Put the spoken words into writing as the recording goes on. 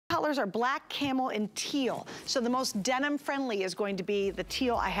colors are black, camel, and teal. So the most denim friendly is going to be the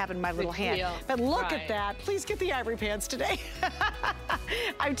teal I have in my little hand. But look at that. Please get the ivory pants today.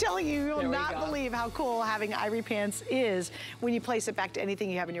 I'm telling you, you will not believe how cool having ivory pants is when you place it back to anything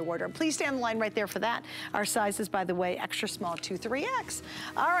you have in your wardrobe. Please stand in line right there for that. Our size is, by the way, extra small 2, 3X.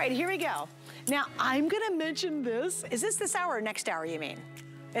 All right, here we go. Now, I'm gonna mention this. Is this hour or next hour, you mean?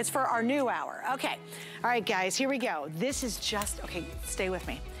 It's for our new hour. Okay. All right, guys, here we go. This is just, okay, stay with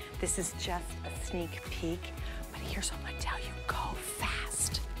me. This is just a sneak peek, but here's what I'm gonna tell you. Go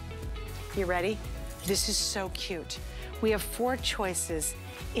fast. You ready? This is so cute. We have 4 choices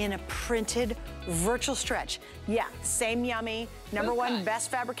in a printed virtual stretch. Yeah, same yummy. #1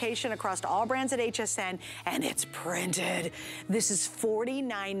 best fabrication across all brands at HSN, and it's printed. This is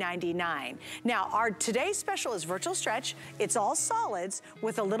 $49.99. Now, our today's special is virtual stretch. It's all solids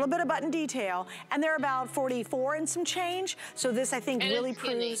with a little bit of button detail, and they're about 44 and some change. So this, I think, really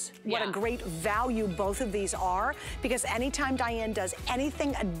proves what a great value both of these are, because anytime Diane does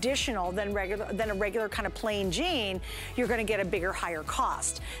anything additional than a regular kind of plain jean, you're gonna get a bigger, higher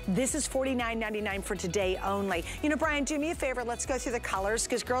cost. This is $49.99 for today only. You know, Brian, do me a favor, let's go through the colors,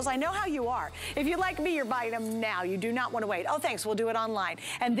 because girls, I know how you are. If you're like me, you're buying them now. You do not want to wait. Oh, thanks, we'll do it online.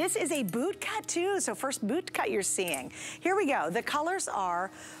 And this is a boot cut too, so first boot cut you're seeing. Here we go. The colors are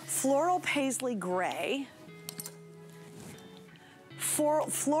floral paisley gray,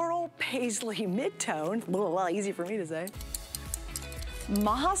 floral paisley midtone, well, easy for me to say,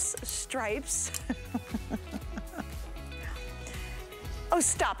 moss stripes, oh,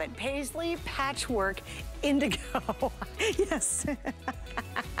 stop it. Paisley patchwork indigo. Yes.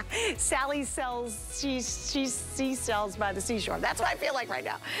 Sally sells, she sells by the seashore. That's what I feel like right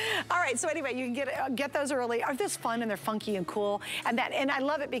now. All right, so anyway, you can get those early. Aren't this fun, and they're funky and cool? And I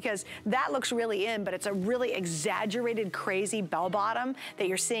love it because that looks really in, but it's a really exaggerated, crazy bell bottom that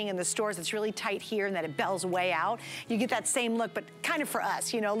you're seeing in the stores. It's really tight here and that it bells way out. You get that same look, but kind of for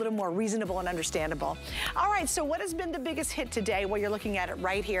us, you know, a little more reasonable and understandable. All right, so what has been the biggest hit today? Well, you're looking at it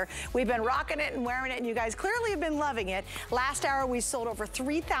right here. We've been rocking it and wearing it, and you guys clearly have been loving it. Last hour, we sold over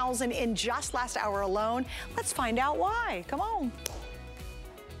 3,000 in just last hour alone. Let's find out why. Come on.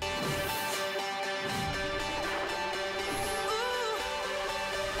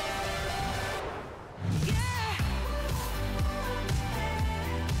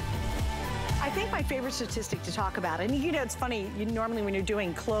 I think my favorite statistic to talk about, and you know, it's funny, normally when you're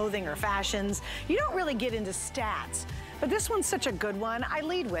doing clothing or fashions, you don't really get into stats. But this one's such a good one, I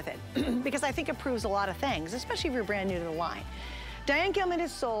lead with it because I think it proves a lot of things, especially if you're brand new to the line. Diane Gilman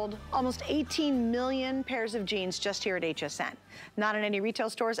has sold almost 18 million pairs of jeans just here at HSN. Not in any retail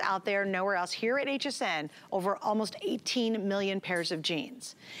stores out there, nowhere else. Here at HSN, over almost 18 million pairs of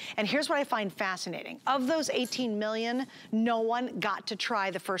jeans. And here's what I find fascinating. Of those 18 million, no one got to try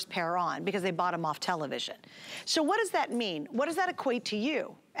the first pair on because they bought them off television. So what does that mean? What does that equate to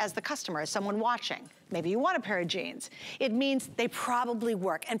you as the customer, as someone watching? Maybe you want a pair of jeans. It means they probably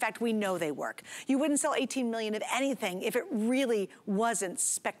work. In fact, we know they work. You wouldn't sell 18 million of anything if it really wasn't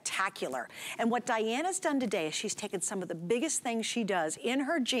spectacular. And what Diane has done today is she's taken some of the biggest things she does in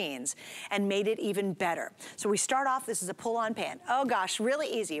her jeans and made it even better. So we start off, this is a pull-on pant. Oh gosh, really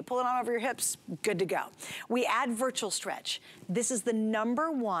easy. You pull it on over your hips, good to go. We add virtual stretch. This is the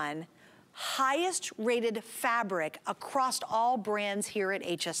 #1 highest rated fabric across all brands here at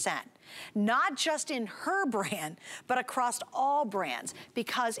HSN. Not just in her brand, but across all brands,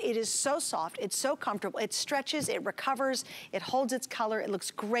 because it is so soft, it's so comfortable, it stretches, it recovers, it holds its color, it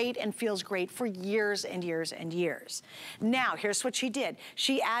looks great and feels great for years and years and years. Now, here's what she did.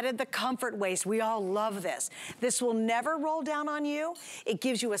 She added the comfort waist. We all love this. This will never roll down on you. It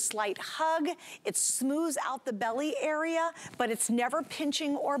gives you a slight hug. It smooths out the belly area, but it's never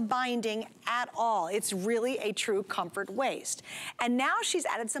pinching or binding at all. It's really a true comfort waist. And now she's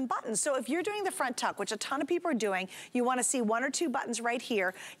added some buttons. So if you're doing the front tuck, which a ton of people are doing, you wanna see 1 or 2 buttons right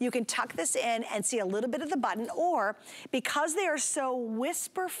here, you can tuck this in and see a little bit of the button, or because they are so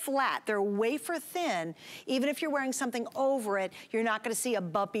whisper flat, they're wafer thin, even if you're wearing something over it, you're not gonna see a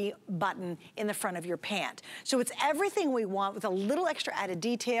bumpy button in the front of your pant. So it's everything we want with a little extra added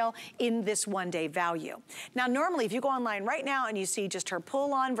detail in this one-day value. Now, normally, if you go online right now and you see just her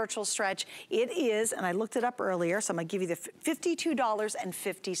pull-on virtual stretch, it is, and I looked it up earlier, so I'm gonna give you the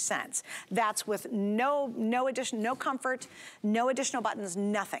 $52.50. That's with no addition, no comfort, no additional buttons,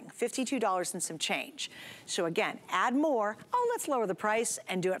 nothing. $52 and some change. So again, add more. Oh, let's lower the price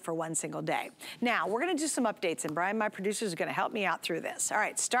and do it for one single day. Now, we're gonna do some updates, and Brian, my producer, is gonna help me out through this. All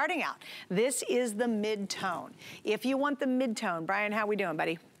right, starting out, this is the mid-tone. If you want the mid-tone, Brian, how we doing,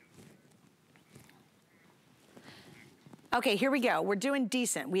 buddy? Okay, here we go. We're doing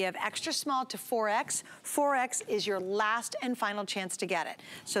decent. We have extra small to 4X. 4X is your last and final chance to get it.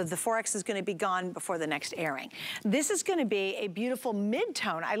 So the 4X is gonna be gone before the next airing. This is gonna be a beautiful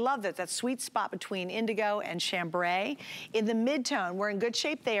mid-tone. I love that sweet spot between indigo and chambray. In the mid-tone, we're in good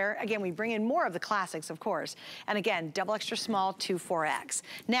shape there. Again, we bring in more of the classics, of course. And again, double extra small to 4X.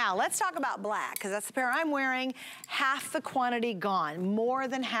 Now, let's talk about black, because that's the pair I'm wearing. Half the quantity gone, more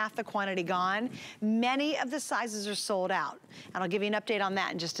than half the quantity gone. Many of the sizes are sold out. And I'll give you an update on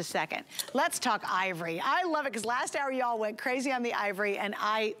that in just a second. Let's talk ivory. I love it because last hour y'all went crazy on the ivory, and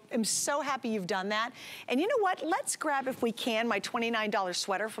I am so happy you've done that. And you know what? Let's grab, if we can, my $29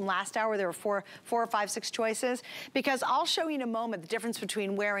 sweater from last hour. There were four or five, six choices, because I'll show you in a moment the difference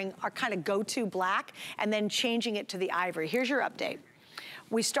between wearing our kind of go-to black and then changing it to the ivory. Here's your update.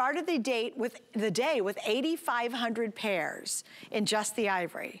 We started the day with 8,500 pairs in just the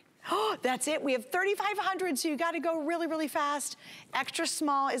ivory. Oh, that's it. We have 3,500, so you got to go really, really fast. Extra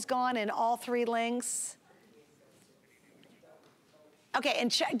small is gone in all 3 lengths. Okay,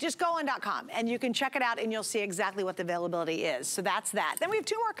 and just go on .com and you can check it out and you'll see exactly what the availability is. So that's that. Then we have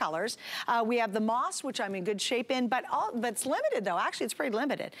 2 more colors. We have the moss, which I'm in good shape in, but it's limited though. Actually, it's pretty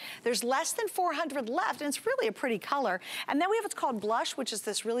limited. There's less than 400 left, and it's really a pretty color. And then we have what's called blush, which is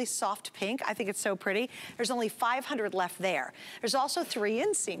this really soft pink. I think it's so pretty. There's only 500 left there. There's also 3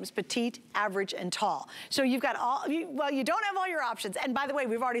 inseams, petite, average, and tall. So you've got well, you don't have all your options. And by the way,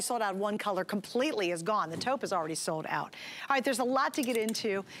 we've already sold out. One color completely is gone. The taupe is already sold out. All right, there's a lot to get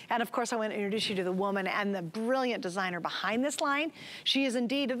into, and of course I want to introduce you to the woman and the brilliant designer behind this line. She is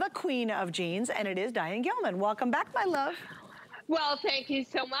indeed the queen of jeans, and it is Diane Gilman. Welcome back, my love. Well, thank you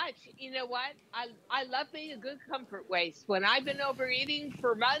so much. You know what? I love me a good comfort waist. When I've been overeating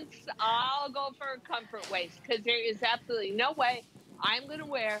for months, I'll go for a comfort waist, because there is absolutely no way I'm going to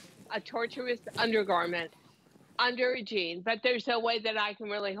wear a torturous undergarment under a jean, but there's no way that I can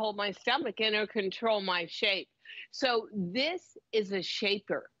really hold my stomach in or control my shape. So this is a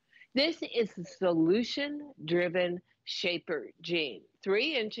shaper. This is a solution-driven shaper jean.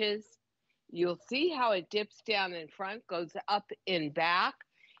 3 inches. You'll see how it dips down in front, goes up in back,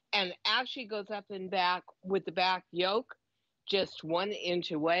 and actually goes up in back with the back yoke just 1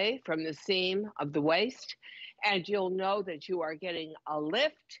 inch away from the seam of the waist. And you'll know that you are getting a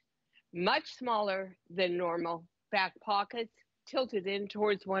lift, much smaller than normal. Back pockets tilted in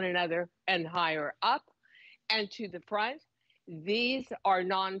towards one another and higher up. And to the front, these are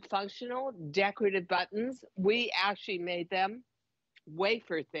non-functional decorative buttons. We actually made them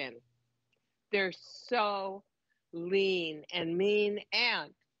wafer thin. They're so lean and mean.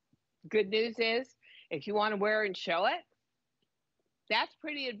 And good news is, if you want to wear and show it, that's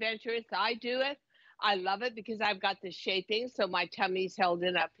pretty adventurous. I do it. I love it because I've got the shaping, so my tummy's held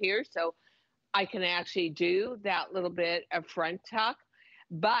in up here, so I can actually do that little bit of front tuck.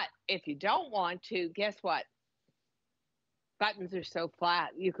 But if you don't want to, guess what? Buttons are so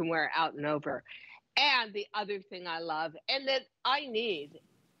flat, you can wear it out and over. And the other thing I love, and that I need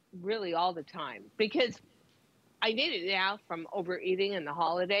really all the time, because I need it now from overeating in the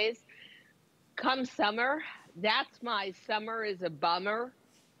holidays. Come summer, that's my summer is a bummer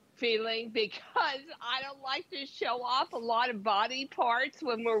feeling, because I don't like to show off a lot of body parts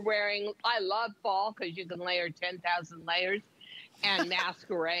when we're wearing, I love fall because you can layer 10,000 layers and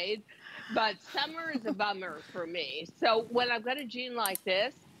masquerade. But summer is a bummer for me. So when I've got a jean like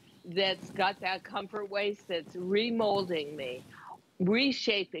this, that's got that comfort waist, that's remolding me,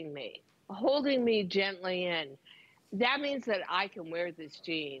 reshaping me, holding me gently in, that means that I can wear this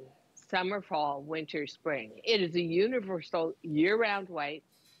jean summer, fall, winter, spring. It is a universal year-round weight.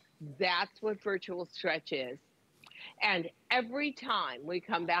 That's what virtual stretch is. And every time we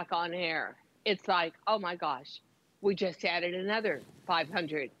come back on air, it's like, oh my gosh, we just added another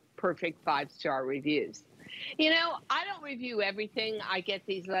 500 perfect 5-star reviews. You know, I don't review everything. I get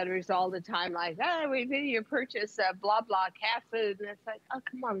these letters all the time like, oh, review your purchase of blah, blah, cat food. And it's like, oh,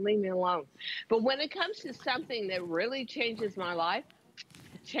 come on, leave me alone. But when it comes to something that really changes my life,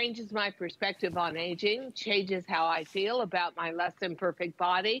 changes my perspective on aging, changes how I feel about my less than perfect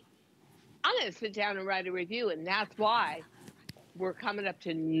body, I'm going to sit down and write a review. And that's why we're coming up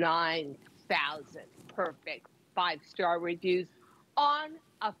to 9,000 perfect 5-star reviews on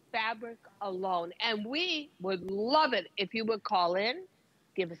a fabric alone. And we would love it if you would call in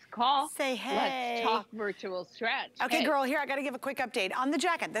give us a call. Say hey. Let's talk virtual stretch. Okay, hey. girl, here, I got to give a quick update on the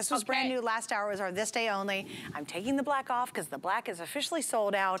jacket. This was brand new. Last hour was our this day only. I'm taking the black off because the black is officially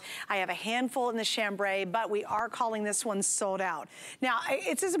sold out. I have a handful in the chambray, but we are calling this one sold out. Now,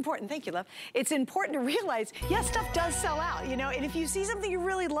 it's as important, thank you, love. It's important to realize, yes, stuff does sell out, you know, and if you see something you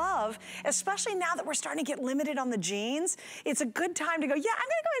really love, especially now that we're starting to get limited on the jeans, it's a good time to go, yeah, I'm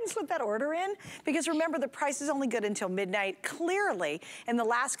gonna go ahead and slip that order in, because remember, the price is only good until midnight. Clearly, in the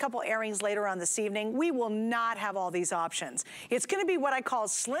last couple airings later on this evening, we will not have all these options. It's gonna be what I call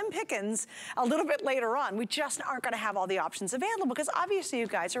slim pickings a little bit later on. We just aren't gonna have all the options available because obviously you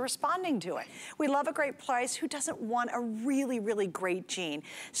guys are responding to it. We love a great price. Who doesn't want a really, really great jean?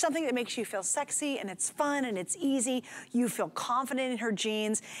 Something that makes you feel sexy and it's fun and it's easy. You feel confident in her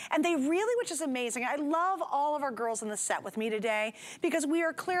jeans. And they really, which is amazing, I love all of our girls in the set with me today because we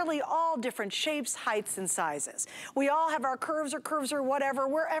are clearly all different shapes, heights, and sizes. We all have our curves or whatever,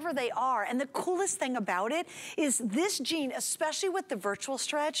 wherever they are. And the coolest thing about it is this jean, especially with the virtual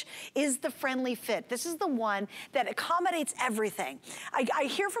stretch, is the friendly fit. This is the one that accommodates everything. I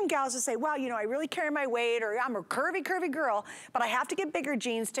hear from gals that say, well, you know, I really carry my weight, or I'm a curvy girl, but I have to get bigger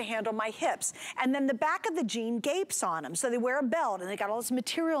jeans to handle my hips. And then the back of the jean gapes on them. So they wear a belt and they got all this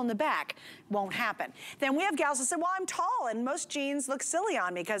material in the back. Won't happen. Then we have gals that say, well, I'm tall and most jeans look silly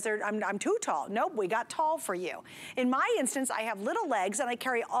on me because I'm too tall. Nope, we got tall for you. In my instance, I have little legs and I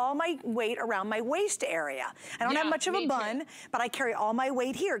carry all my weight around my waist area. I don't have much of a bun, but I carry all my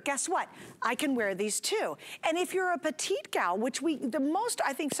weight here. Guess what? I can wear these too. And if you're a petite gal, which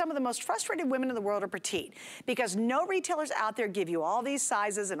I think some of the most frustrated women in the world are petite, because no retailers out there give you all these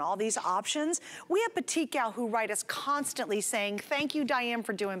sizes and all these options. We have petite gal who write us constantly saying, thank you, Diane,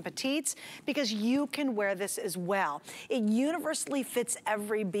 for doing petites, because you can wear this as well. It universally fits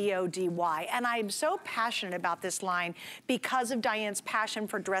every BODY. And I'm so passionate about this line because of Diane's passion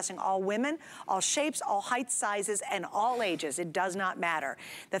for dressing all women, all shapes, all heights, sizes, and all ages. It does not matter.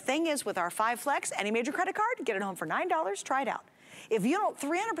 The thing is, with our 5 Flex, any major credit card, get it home for $9, try it out. If you don't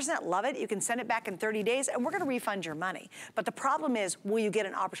 300% love it, you can send it back in 30 days and we're gonna refund your money. But the problem is, will you get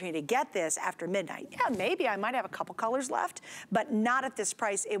an opportunity to get this after midnight? Yeah, maybe I might have a couple colors left, but not at this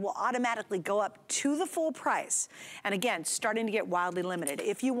price. It will automatically go up to the full price. And again, starting to get wildly limited.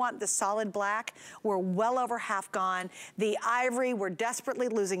 If you want the solid black, we're well over half gone. The ivory, we're desperately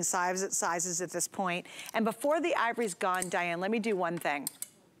losing sizes at this point. And before the ivory's gone, Diane, let me do one thing.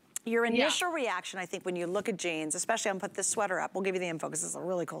 Your initial reaction, I think, when you look at jeans, especially I'm gonna put this sweater up, we'll give you the info because this is a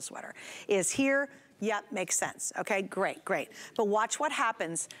really cool sweater, is here, yep, makes sense, okay, great. But watch what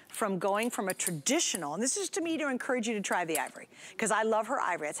happens from going from a traditional, and this is to me to encourage you to try the ivory, because I love her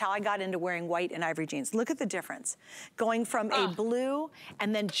ivory. It's how I got into wearing white and ivory jeans. Look at the difference. Going from a blue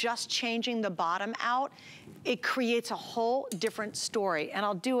and then just changing the bottom out, it creates a whole different story. And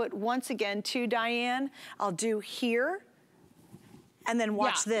I'll do it once again too, Diane. I'll do here, and then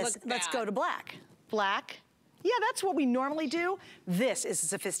watch this. Let's go to black. Black. Yeah, that's what we normally do. This is a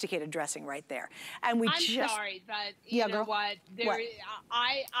sophisticated dressing right there. And I'm sorry, but you know what?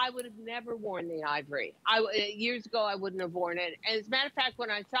 I would have never worn the ivory. Years ago, I wouldn't have worn it. And as a matter of fact,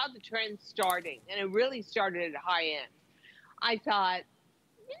 when I saw the trend starting, and it really started at high end, I thought,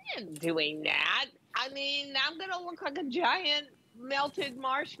 you're not doing that. I mean, I'm going to look like a giant melted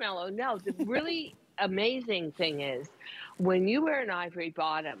marshmallow. No, the really amazing thing is, when you wear an ivory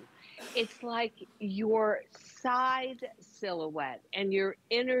bottom, it's like your side silhouette and your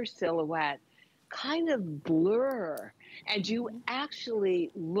inner silhouette kind of blur, and you actually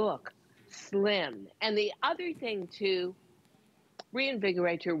look slim. And the other thing to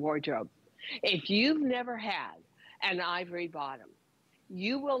reinvigorate your wardrobe, if you've never had an ivory bottom,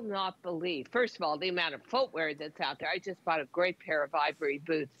 you will not believe, first of all, the amount of footwear that's out there. I just bought a great pair of ivory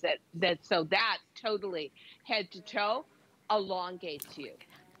boots so that totally head to toe elongates you.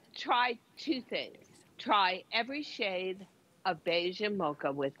 Try 2 things. Try every shade of beige and mocha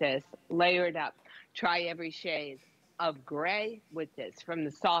with this, layer it up. Try every shade of gray with this, from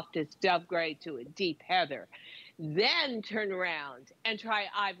the softest dove gray to a deep heather. Then turn around and try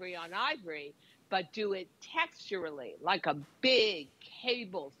ivory on ivory, but do it texturally, like a big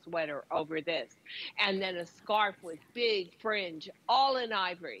cable sweater over this. And then a scarf with big fringe, all in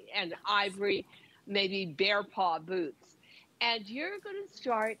ivory, and ivory, maybe bear paw boots. And you're gonna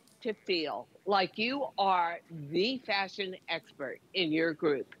start to feel like you are the fashion expert in your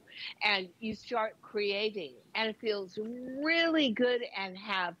group. And you start creating, and it feels really good, and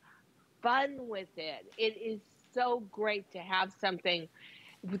have fun with it. It is so great to have something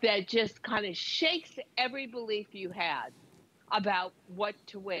that just kind of shakes every belief you had about what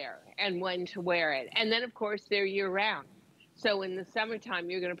to wear and when to wear it. And then, of course, they're year round. So in the summertime,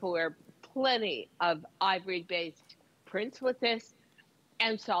 you're going to wear plenty of ivory-based prints with this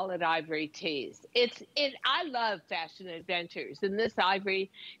and solid ivory tees. I love fashion adventures, and this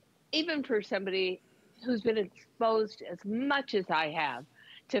ivory, even for somebody who's been exposed as much as I have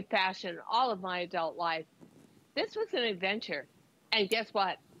to fashion all of my adult life, this was an adventure. And guess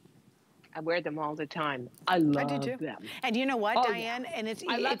what? I wear them all the time. I love them. And you know what, Oh, Diane? yeah. And it's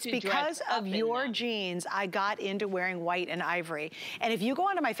because of your jeans I got into wearing white and ivory. And if you go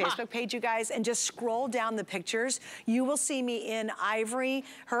onto my Facebook page, you guys, and just scroll down the pictures, you will see me in ivory,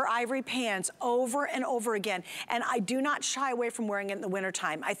 her ivory pants over and over again. And I do not shy away from wearing it in the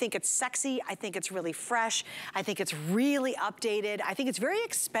wintertime. I think it's sexy. I think it's really fresh. I think it's really updated. I think it's very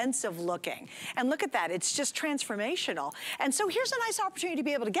expensive looking. And look at that. It's just transformational. And so here's a nice opportunity to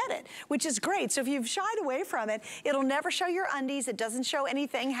be able to get it, which is great. So if you've shied away from it, it'll never show your undies. It doesn't show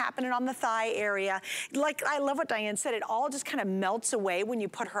anything happening on the thigh area. Like, I love what Diane said. It all just kind of melts away when you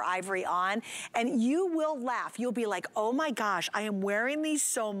put her ivory on, and you will laugh. You'll be like, oh my gosh, I am wearing these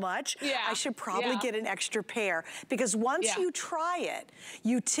so much. Yeah. I should probably get an extra pair, because once you try it,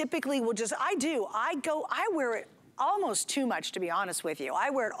 you typically will just, I wear it almost too much, to be honest with you.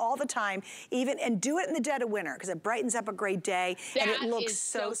 I wear it all the time, even, and do it in the dead of winter, because it brightens up a great day, and it looks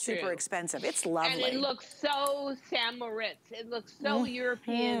so super expensive. It's lovely. And it looks so St. Moritz. It looks so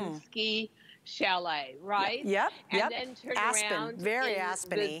European ski chalet, right? Yep. And then turn around. Very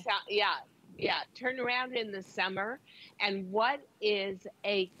Aspen-y. Turn around in the summer. And what is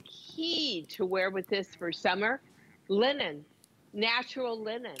a key to wear with this for summer? Linen, natural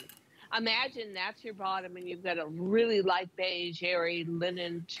linen. Imagine that's your bottom and you've got a really light beige, airy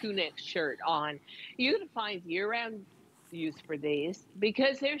linen tunic shirt on. You're going to find year-round use for these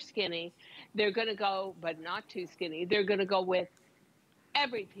because they're skinny. They're going to go, but not too skinny. They're going to go with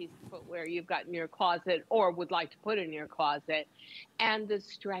every piece of footwear you've got in your closet or would like to put in your closet. And the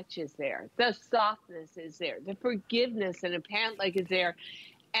stretch is there. The softness is there. The forgiveness in a pant leg is there.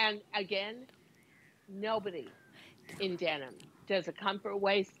 And again, nobody in denim does a comfort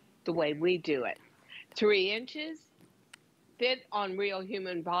waist the way we do it. 3 inches, fit on real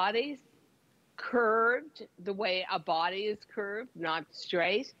human bodies, curved the way a body is curved, not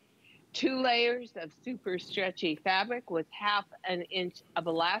straight. 2 layers of super stretchy fabric with 1/2 an inch of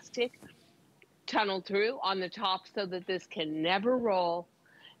elastic tunneled through on the top so that this can never roll,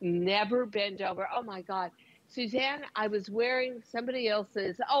 never bend over. Oh my God. Suzanne, I was wearing somebody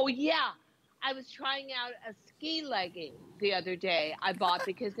else's, I was trying out a ski legging the other day I bought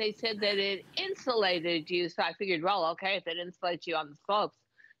because they said that it insulated you. So I figured, well, okay, if it insulates you on the slopes,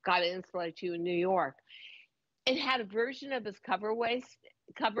 got to insulate you in New York. It had a version of this comfort waist,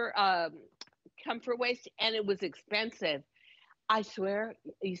 and it was expensive. I swear,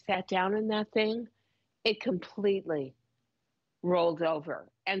 you sat down in that thing, it completely rolled over.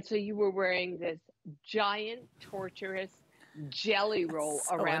 And so you were wearing this giant, torturous jelly roll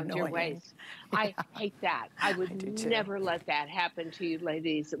around your waist. I hate that. I would never let that happen to you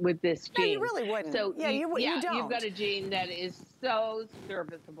ladies with this jean. No, you really wouldn't. So you don't. You've got a jean that is so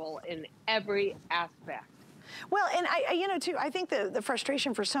serviceable in every aspect. Well, and I think the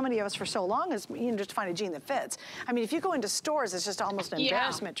frustration for so many of us for so long is, just to find a jean that fits. I mean, if you go into stores, it's just almost an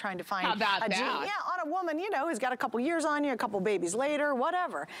embarrassment trying to find a jean. Yeah, on a woman, who's got a couple years on you, a couple babies later,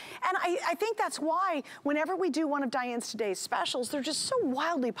 whatever. And I think that's why whenever we do one of Diane's today's specials, they're just so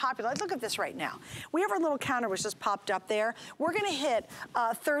wildly popular. Look at this right now. We have our little counter which just popped up there. We're gonna hit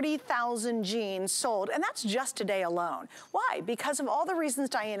 30,000 jeans sold, and that's just today alone. Why? Because of all the reasons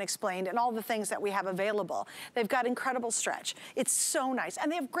Diane explained and all the things that we have available. They've got incredible stretch. It's so nice.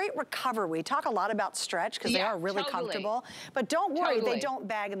 And they have great recovery. We talk a lot about stretch because they are really comfortable. But don't worry, they don't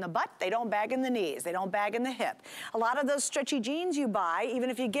bag in the butt, they don't bag in the knees, they don't bag in the hip. A lot of those stretchy jeans you buy, even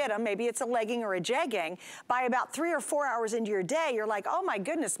if you get them, maybe it's a legging or a jegging, by about 3 or 4 hours into your day, you're like, oh my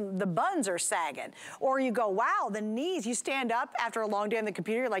goodness, the buns are sagging. Or you go, wow, the knees, you stand up after a long day on the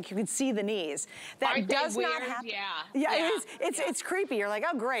computer, like you can see the knees. That does not happen. It's creepy. You're like,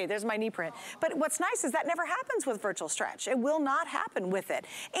 oh great, there's my knee print. But what's nice is that never happens with virtual stretch. It will not happen with it.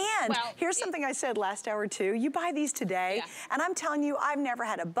 And here's something I said last hour too. You buy these today, and I'm telling you, I've never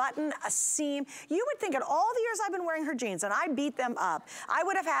had a button, a seam. You would think in all the years I've been wearing her jeans, and I beat them up, I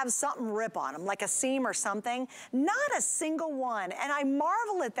would have had something rip on them, like a seam or something. Not a single one. And I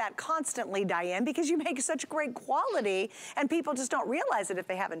marvel at that constantly, Diane, because you make such great quality, and people just don't realize it if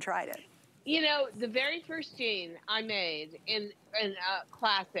they haven't tried it. You know, the very first jean I made in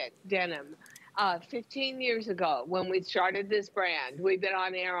classic denim, 15 years ago when we started this brand, we've been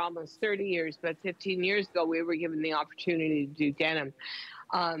on air almost 30 years, but 15 years ago we were given the opportunity to do denim.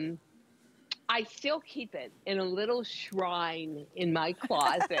 I still keep it in a little shrine in my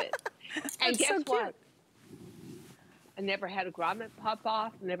closet. And guess so what? I never had a grommet pop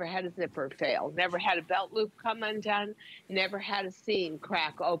off, never had a zipper fail, never had a belt loop come undone, never had a seam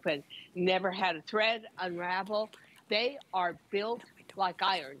crack open, never had a thread unravel. They are built like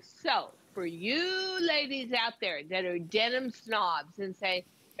iron. So for you ladies out there that are denim snobs and say,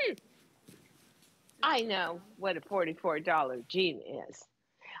 I know what a $44 jean is.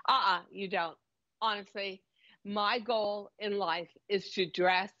 You don't. Honestly, my goal in life is to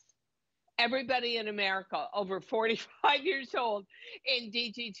dress everybody in America over 45 years old in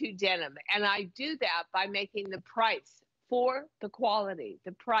DG2 denim. And I do that by making the price for the quality,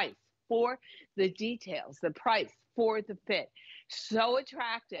 the price for the details, the price for the fit so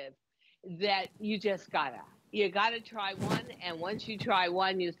attractive that you just you gotta try one. And once you try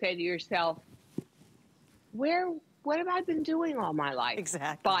one, you say to yourself, what have I been doing all my life?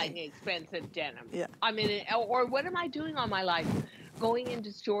 Exactly. Buying expensive denim. Yeah. I mean, or what am I doing all my life? Going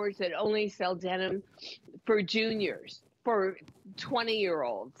into stores that only sell denim for juniors, for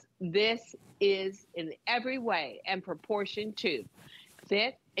 20-year-olds. This is in every way and proportion to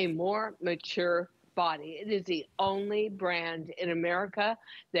fit a more mature body. It is the only brand in America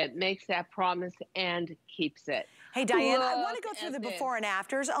that makes that promise and keeps it. Hey, Diane, I want to go through the before and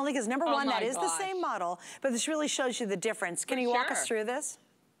afters, only because number one, that is the same model, but this really shows you the difference. Can you walk us through this?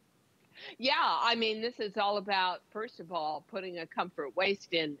 Yeah, I mean, this is all about, first of all, putting a comfort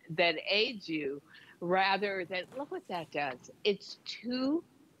waist in that aids you rather than, look what that does. It's too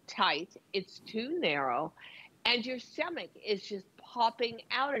tight, it's too narrow, and your stomach is just popping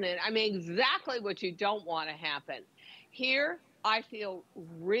out in it. I mean, exactly what you don't want to happen. Here, I feel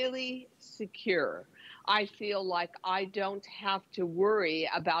really secure. I feel like I don't have to worry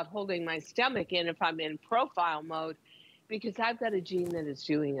about holding my stomach in if I'm in profile mode, because I've got a jean that is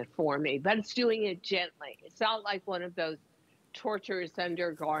doing it for me, but it's doing it gently. It's not like one of those torturous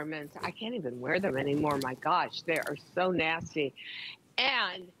undergarments. I can't even wear them anymore. My gosh, they are so nasty.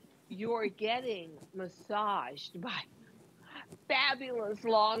 And you're getting massaged by fabulous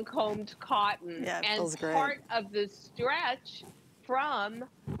long combed cotton. Yeah, it and feels great. Part of the stretch from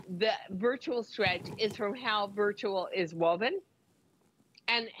the virtual stretch is from how virtual is woven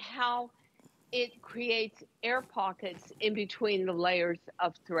and how it creates air pockets in between the layers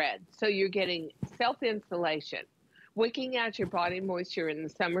of thread. So you're getting self-insulation, wicking out your body moisture in the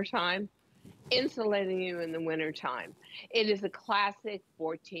summertime, insulating you in the wintertime. It is a classic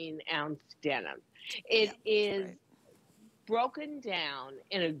 14-ounce denim. It is broken down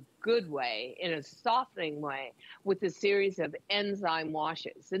in a good way, in a softening way, with a series of enzyme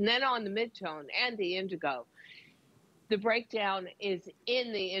washes. And then on the mid-tone and the indigo, the breakdown is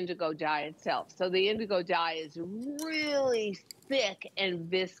in the indigo dye itself. So the indigo dye is really thick and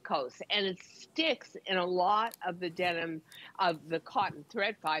viscose, and it sticks in a lot of the denim, of the cotton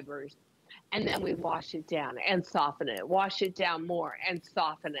thread fibers. And then we wash it down and soften it, wash it down more and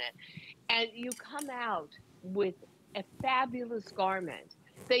soften it. And you come out with a fabulous garment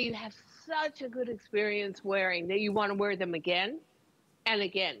that you have such a good experience wearing that you want to wear them again and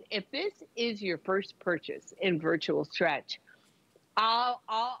again. If this is your first purchase in virtual stretch, I'll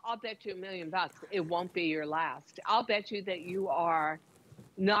bet you $1 million it won't be your last. I'll bet you that you are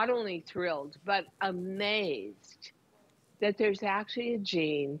not only thrilled, but amazed that there's actually a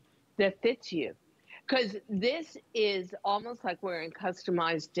jean that fits you. Because this is almost like wearing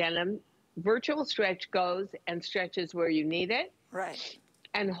customized denim. Virtual stretch goes and stretches where you need it. Right.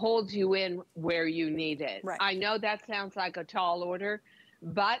 And holds you in where you need it. Right. I know that sounds like a tall order,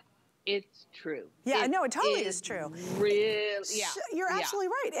 but it's true. Yeah, no, it totally is true. Really, yeah. You're absolutely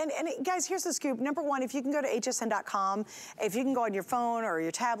right. And guys, here's the scoop. Number one, if you can go to hsn.com, if you can go on your phone or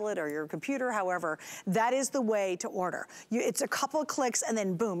your tablet or your computer, however, that is the way to order. It's a couple of clicks and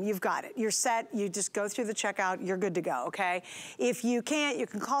then boom, you've got it. You're set. You just go through the checkout. You're good to go, okay? If you can't, you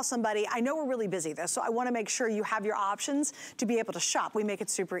can call somebody. I know we're really busy though, so I want to make sure you have your options to be able to shop. We make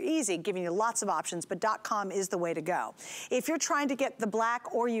it super easy, giving you lots of options, but .com is the way to go. If you're trying to get the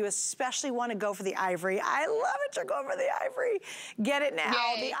black or you especially want to go for the ivory, I love it, you're going for the ivory. Get it now.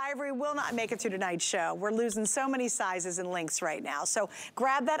 Yay. The ivory will not make it through tonight's show. We're losing so many sizes and lengths right now. So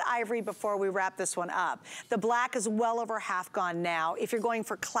grab that ivory before we wrap this one up. The black is well over half gone now. If you're going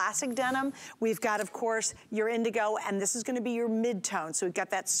for classic denim, we've got, of course, your indigo, and this is going to be your mid-tone. So we've got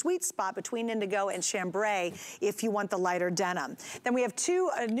that sweet spot between indigo and chambray if you want the lighter denim. Then we have two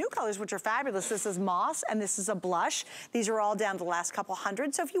new colors, which are fabulous. This is moss, and this is a blush. These are all down to the last couple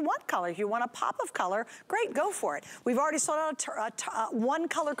hundred. So if you want what color. If you want a pop of color, great, go for it. We've already sold out one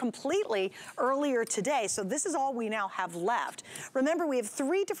color completely earlier today, so this is all we now have left. Remember, we have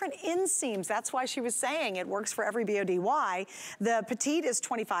 3 different inseams. That's why she was saying it works for every BODY. The petite is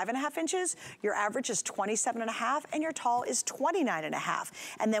 25.5 inches, your average is 27.5, and your tall is 29.5.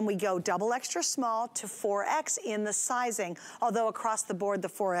 And then we go double extra small to 4X in the sizing, although across the board, the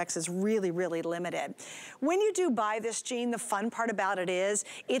 4X is really, really limited. When you do buy this jean, the fun part about it is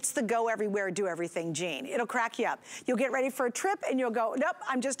it's the go everywhere, do everything jean. It'll crack you up. You'll get ready for a trip and you'll go, nope,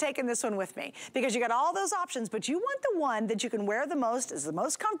 I'm just taking this one with me, because you got all those options, but you want the one that you can wear the most, is the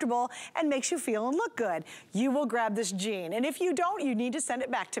most comfortable, and makes you feel and look good. You will grab this jean. And if you don't, you need to send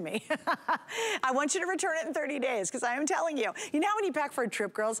it back to me. I want you to return it in 30 days, because I am telling you, you know when you pack for a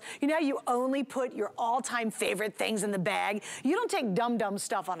trip, girls, you know you only put your all-time favorite things in the bag. You don't take dumb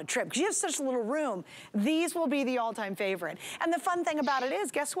stuff on a trip, because you have such little room. These will be the all-time favorite. And the fun thing about it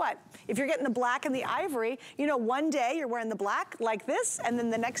is, guess what? If you're getting the black and the ivory, you know, one day you're wearing the black like this, and then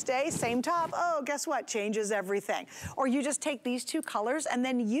the next day, same top. Oh, guess what? Changes everything. Or you just take these 2 colors and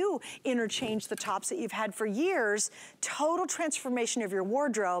then you interchange the tops that you've had for years. Total transformation of your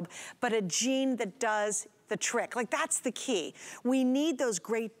wardrobe, but a jean that does the trick. Like, that's the key. We need those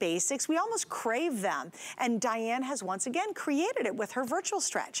great basics. We almost crave them. And Diane has once again created it with her virtual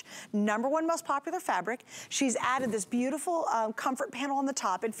stretch. #1 most popular fabric. She's added this beautiful comfort panel on the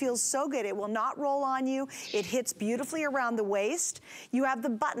top. It feels so good. It will not roll on you. It hits beautifully around the waist. You have the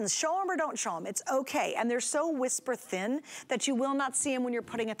buttons. Show them or don't show them. It's okay. And they're so whisper thin that you will not see them when you're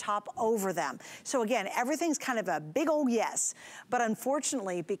putting a top over them. So again, everything's kind of a big old yes. But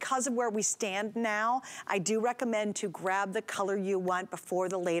unfortunately, because of where we stand now, I do recommend to grab the color you want before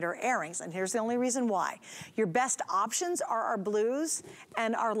the later airings. And here's the only reason why. Your best options are our blues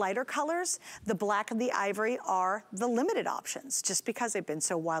and our lighter colors. The black and the ivory are the limited options, just because they've been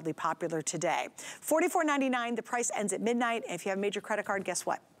so wildly popular today. $44.99, the price ends at midnight. And if you have a major credit card, guess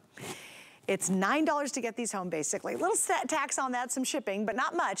what? It's $9 to get these home, basically. A little tax on that, some shipping, but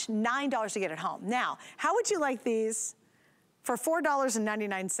not much. $9 to get it home. Now, how would you like these for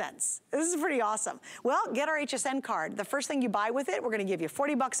 $4.99. This is pretty awesome. Well, get our HSN card. The first thing you buy with it, we're gonna give you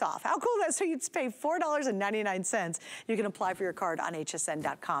 40 bucks off. How cool is that? So you'd pay $4.99. You can apply for your card on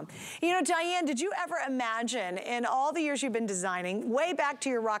hsn.com. You know, Diane, did you ever imagine in all the years you've been designing, way back to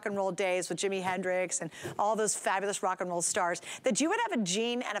your rock and roll days with Jimi Hendrix and all those fabulous rock and roll stars, that you would have a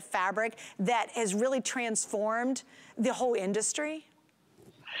jean and a fabric that has really transformed the whole industry?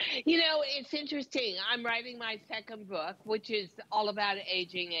 You know, it's interesting. I'm writing my 2nd book, which is all about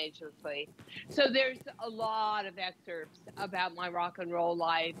aging agelessly. So there's a lot of excerpts about my rock and roll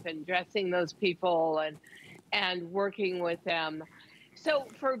life and dressing those people and working with them. So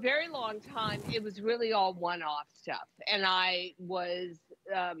for a very long time, it was really all one-off stuff. And I was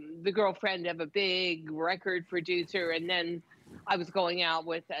the girlfriend of a big record producer, and then I was going out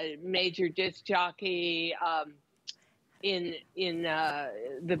with a major disc jockey, in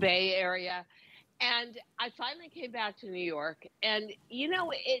the Bay Area. And I finally came back to New York, and you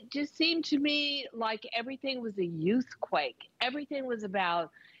know, it just seemed to me like everything was a youth quake. Everything was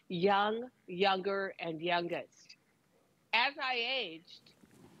about young, younger, and youngest. As I aged,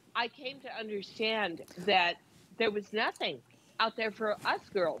 I came to understand that there was nothing out there for us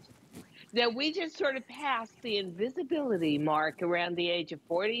girls, that we just sort of passed the invisibility mark around the age of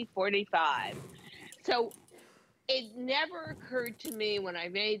 40, 45. So it never occurred to me when I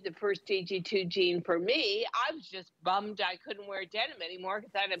made the first DG2 jean for me, I was just bummed I couldn't wear denim anymore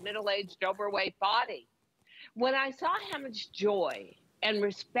because I had a middle-aged, overweight body. When I saw how much joy and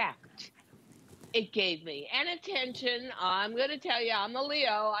respect it gave me, and attention, I'm going to tell you, I'm a Leo,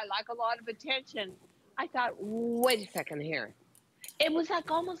 I like a lot of attention. I thought, wait a second here. It was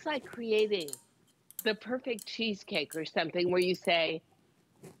like almost like creating the perfect cheesecake or something where you say,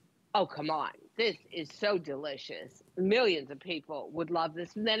 oh, come on. This is so delicious. Millions of people would love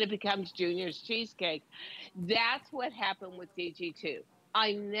this. And then it becomes Junior's cheesecake. That's what happened with DG2.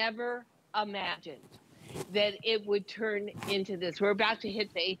 I never imagined that it would turn into this. We're about to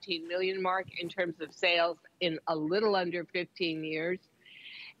hit the 18 million mark in terms of sales in a little under 15 years.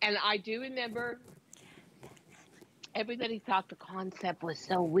 And I do remember everybody thought the concept was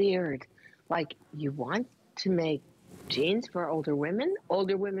so weird. Like, you want to make jeans for older women?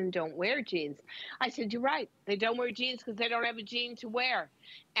 Older women don't wear jeans. I said, you're right. They don't wear jeans because they don't have a jean to wear.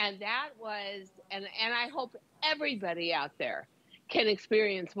 And that was, and I hope everybody out there can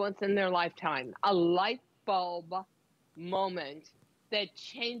experience once in their lifetime a light bulb moment that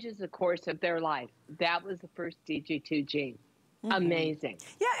changes the course of their life. That was the first DG2 jean. Amazing.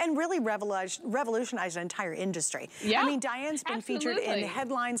 Yeah, and really revolutionized an entire industry. Yeah, I mean, Diane's been featured in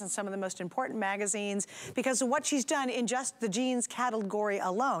headlines in some of the most important magazines because of what she's done in just the jeans category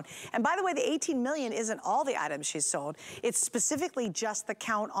alone. And by the way, the 18 million isn't all the items she's sold. It's specifically just the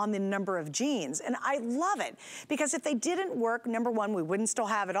count on the number of jeans. And I love it because if they didn't work, number one, we wouldn't still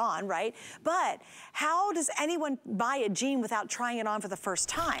have it on, right? But how does anyone buy a jean without trying it on for the first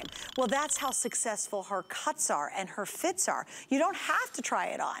time? Well, that's how successful her cuts are and her fits are. You don't have to try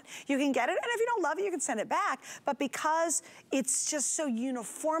it on. You can get it, and if you don't love it, you can send it back. But because it's just so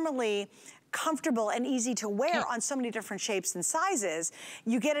uniformly comfortable and easy to wear on so many different shapes and sizes,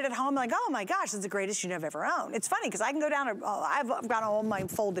 you get it at home like, oh my gosh, it's the greatest jean I've ever owned. It's funny because I can go down, I've got all mine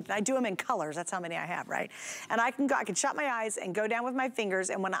folded, and I do them in colors. That's how many I have, right? And I can shut my eyes and go down with my fingers,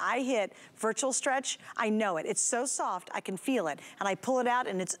 and when I hit virtual stretch, I know it. It's so soft, I can feel it. And I pull it out,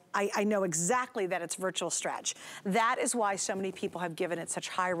 and I know exactly that it's virtual stretch. That is why so many people have given it such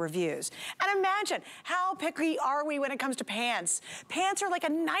high reviews. And imagine, how picky are we when it comes to pants? Pants are like a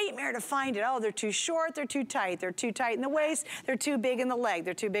nightmare to find it. Oh, they're too short, they're too tight in the waist, they're too big in the leg,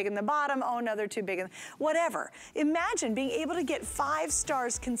 they're too big in the bottom, oh no, they're too big in whatever. Imagine being able to get 5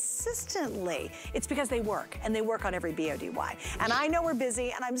 stars consistently. It's because they work, and they work on every BODY. And I know we're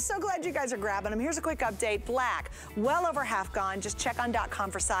busy, and I'm so glad you guys are grabbing them. Here's a quick update. Black, well over half gone. Just check on .com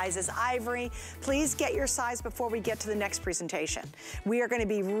for sizes. Ivory, please get your size before we get to the next presentation. We are going to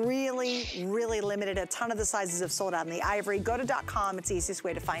be really, really limited. A ton of the sizes have sold out in the ivory. Go to .com. It's the easiest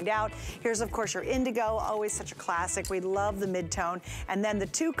way to find out. Here's, of course, your indigo, always such a classic. We love the mid-tone. And then the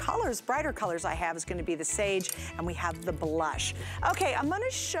 2 colors, brighter colors I have is going to be the sage, and we have the blush. Okay, I'm going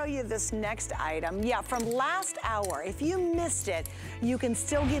to show you this next item. Yeah, from last hour. If you missed it, you can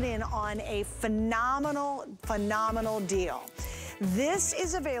still get in on a phenomenal, phenomenal deal. This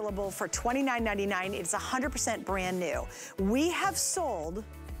is available for $29.99. It's 100% brand new. We have sold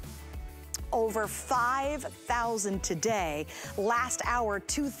over 5,000 today. Last hour,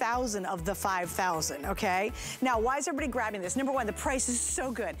 2,000 of the 5,000, okay? Now, why is everybody grabbing this? Number one, the price is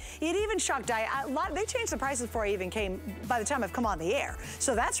so good. It even shocked Diane. They changed the prices before I even came, by the time I've come on the air.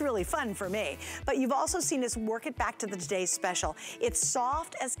 So that's really fun for me. But you've also seen us work it back to the today's special. It's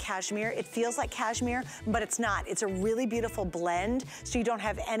soft as cashmere. It feels like cashmere, but it's not. It's a really beautiful blend, so you don't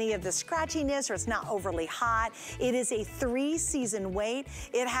have any of the scratchiness, or it's not overly hot. It is a 3-season weight.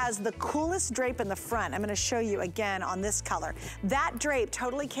 It has the coolest drape in the front. I'm going to show you again on this color. That drape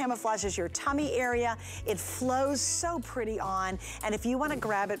totally camouflages your tummy area. It flows so pretty on, and if you want to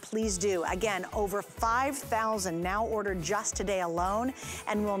grab it, please do. Again, over 5,000 now ordered just today alone,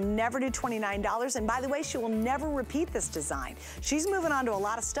 and we'll never do $29. And by the way, she will never repeat this design. She's moving on to a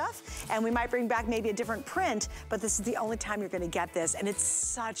lot of stuff, and we might bring back maybe a different print, but this is the only time you're going to get this, and it's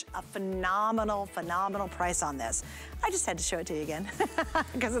such a phenomenal, phenomenal price on this. I just had to show it to you again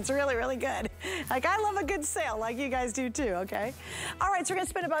because it's really, really good. Like, I love a good sale like you guys do too, okay? All right, so we're gonna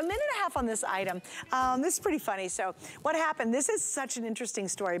spend about a minute and a half on this item. This is pretty funny. So what happened, this is such an interesting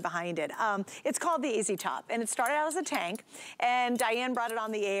story behind it. It's called the Easy Top, and it started out as a tank, and Diane brought it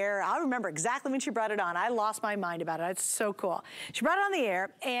on the air. I remember exactly when she brought it on. I lost my mind about it. It's so cool. She brought it on the air,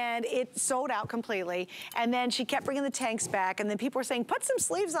 and it sold out completely, and then she kept bringing the tanks back, and then people were saying, put some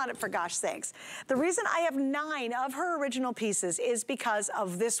sleeves on it for gosh sakes. The reason I have 9 of her original pieces is because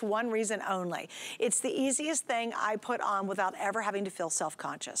of this one reason only. It's the easiest thing I put on without ever having to feel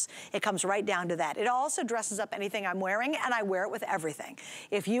self-conscious. It comes right down to that. It also dresses up anything I'm wearing, and I wear it with everything.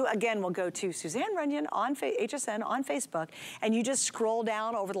 If you, again, will go to Suzanne Runyon on HSN on Facebook, and you just scroll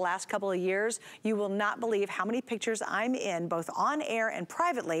down over the last couple of years, you will not believe how many pictures I'm in, both on air and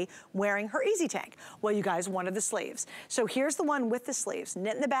privately, wearing her Easy Tank. Well, you guys wanted the sleeves. So here's the one with the sleeves.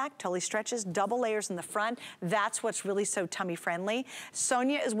 Knit in the back, totally stretches, double layers in the front. That's what's really so tummy friendly.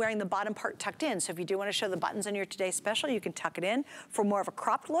 Sonia is wearing the bottom part tucked in, so if you do want to show the buttons on your today's special, you can tuck it in for more of a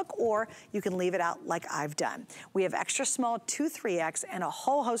cropped look, or you can leave it out like I've done. We have extra small 2 3X and a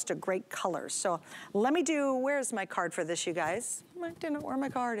whole host of great colors. So let me do, where's my card for this, you guys? I don't know where my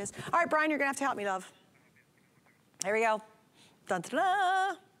card is. All right, Brian, you're gonna have to help me, love. Here we go. Dun, dun,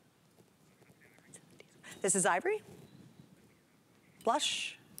 dun. This is ivory,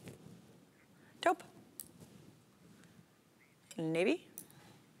 blush, taupe, navy,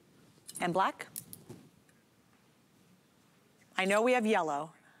 and black. I know we have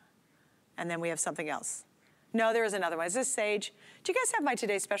yellow, and then we have something else. No, there is another one. Is this sage? Do you guys have my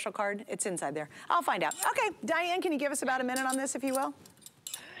today's special card? It's inside there. I'll find out. Okay, Diane, can you give us about a minute on this, if you will?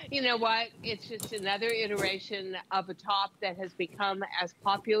 You know what? It's just another iteration of a top that has become as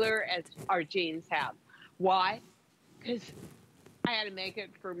popular as our jeans have. Why? Because I had to make it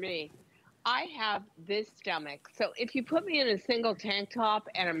for me. I have this stomach. So if you put me in a single tank top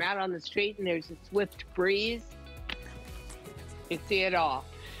and I'm out on the street and there's a swift breeze, you see it all.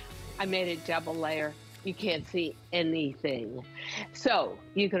 I made a double layer. You can't see anything. So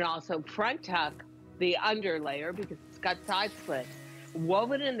you can also front tuck the under layer because it's got side slits.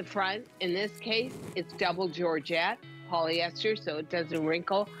 Woven in the front, in this case, it's double Georgette, polyester, so it doesn't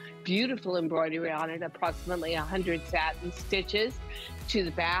wrinkle. Beautiful embroidery on it, approximately 100 satin stitches to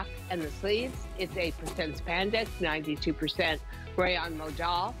the back and the sleeves. It's 8% spandex, 92% rayon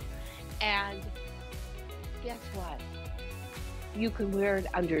modal. And guess what? You can wear it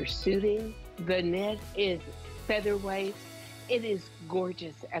under suiting. The knit is featherweight. It is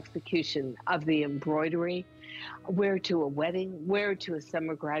gorgeous execution of the embroidery. Wear it to a wedding, wear it to a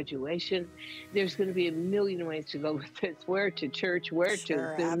summer graduation. There's going to be a million ways to go with this. Wear it to church, wear it to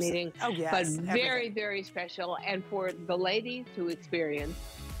a Zoom meeting. Oh, yes. But very, very special. And for the ladies who experience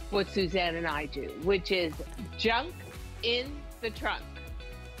what Suzanne and I do, which is junk in the trunk.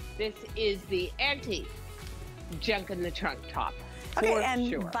 This is the anti-junk in the trunk top. Okay,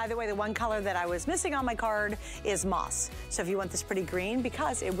 and by the way, the one color that I was missing on my card is moss. So if you want this pretty green,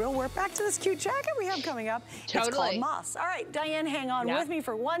 because it will work back to this cute jacket we have coming up. Totally. It's called moss. All right, Diane, hang on with me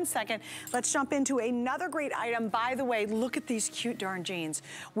for 1 second. Let's jump into another great item. By the way, look at these cute darn jeans.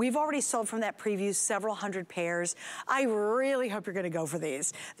 We've already sold from that preview several hundred pairs. I really hope you're gonna go for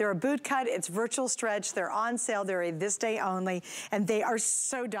these. They're a boot cut, it's virtual stretch, they're on sale, they're a this day only, and they are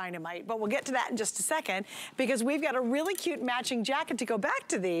so dynamite. But we'll get to that in just a second, because we've got a really cute matching jacket to go back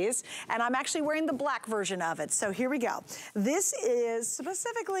to these, and I'm actually wearing the black version of it. So here we go. This is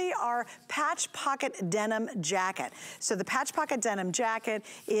specifically our patch pocket denim jacket. So the patch pocket denim jacket,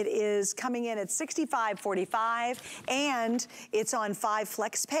 it is coming in at $65.45, and it's on 5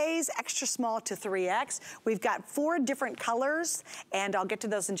 flex pays, extra small to 3X. We've got 4 different colors, and I'll get to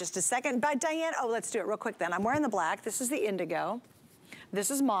those in just a second. But Diane, let's do it real quick then. I'm wearing the black. This is the indigo. This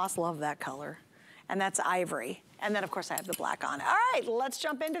is moss, love that color. And that's ivory. And then, of course, I have the black on. All right, let's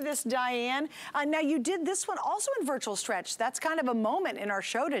jump into this, Diane. Now, you did this one also in virtual stretch. That's kind of a moment in our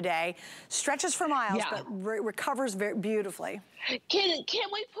show today. Stretches for miles, but recovers very beautifully. Can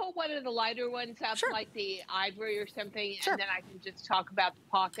we pull one of the lighter ones up, like the ivory or something, and then I can just talk about the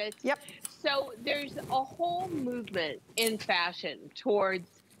pockets? Yep. So there's a whole movement in fashion towards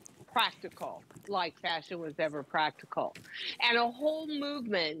practical, like fashion was ever practical, and a whole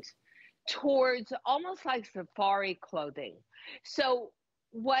movement towards almost like safari clothing. So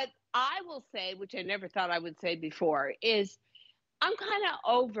what I will say, which I never thought I would say before, is I'm kind of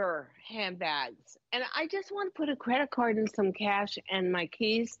over handbags, and I just want to put a credit card and some cash and my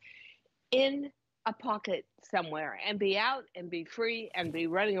keys in a pocket somewhere and be out and be free and be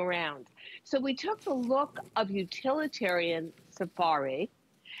running around. So we took the look of utilitarian safari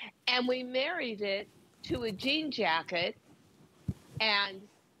and we married it to a jean jacket, and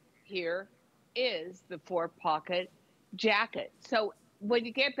here is the 4-pocket jacket. So when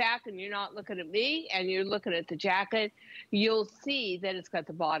you get back and you're not looking at me and you're looking at the jacket, you'll see that it's got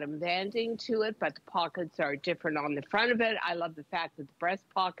the bottom banding to it, but the pockets are different on the front of it. I love the fact that the breast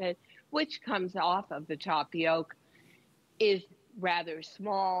pocket, which comes off of the top yoke, is rather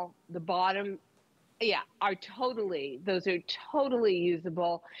small. The bottom, those are totally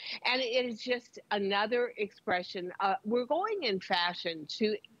usable. And it is just another expression. We're going in fashion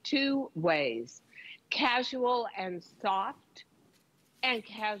two ways, casual and soft, and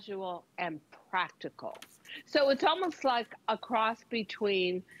casual and practical. So it's almost like a cross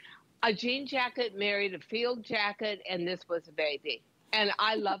between a jean jacket married a field jacket, and this was a baby. And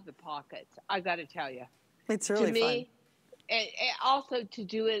I love the pockets, I gotta tell you. It's really fun. And also to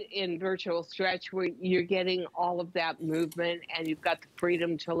do it in virtual stretch where you're getting all of that movement and you've got the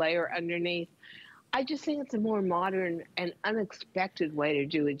freedom to layer underneath. I just think it's a more modern and unexpected way to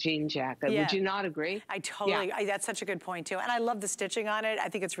do a jean jacket. Would you not agree? I totally, that's such a good point too. And I love the stitching on it. I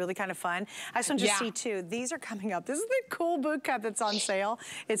think it's really kind of fun. I just want to see too, these are coming up. This is the cool boot cut that's on sale.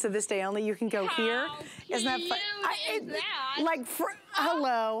 It's a this day only. You can go here. Isn't that fun? Like,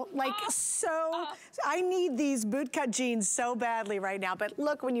 hello, like I need these boot cut jeans so badly right now. But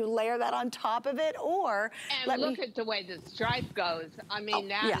look, when you layer that on top of it, or look at the way the stripe goes. I mean,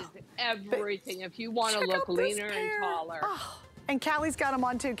 that is everything. If you want to look leaner and taller. And Callie's got them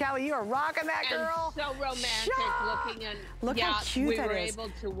on too. Callie, you are rocking that, girl. And so romantic looking. And look how cute that is. We were able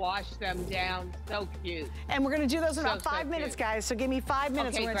to wash them down. So cute. And we're going to do those in about 5 minutes, guys. So give me 5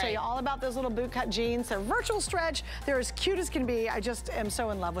 minutes. Okay, we're going to tell you all about those little boot cut jeans. They're virtual stretch. They're as cute as can be. I just am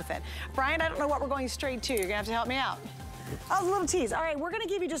so in love with it. Brian, I don't know what we're going straight to. You're going to have to help me out. Oh, the little tees. All right, we're going to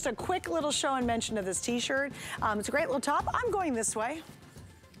give you just a quick little show and mention of this t-shirt. It's a great little top. I'm going this way.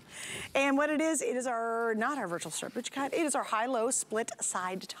 And what it is our, not our virtual strip ridge cut, it is our high-low split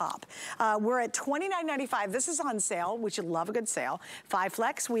side top. We're at $29.95. This is on sale, which you love a good sale. 5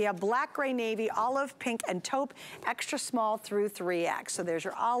 flex. We have black, gray, navy, olive, pink, and taupe, extra small through 3X. So there's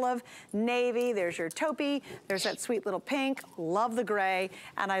your olive, navy, there's your taupey, there's that sweet little pink, love the gray,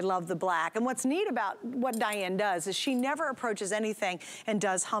 and I love the black. And what's neat about what Diane does is she never approaches anything and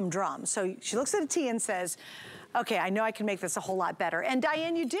does humdrum. So she looks at a tee and says, okay, I know I can make this a whole lot better. And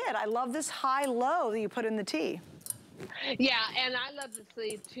Diane, you did. I love this high-low that you put in the tee. Yeah, and I love the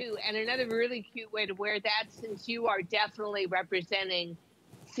sleeve too. And another really cute way to wear that, since you are definitely representing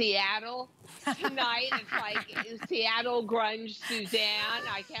Seattle tonight. It's like Seattle grunge Suzanne.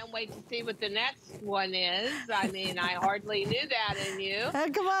 I can't wait to see what the next one is. I mean, I hardly knew that in you.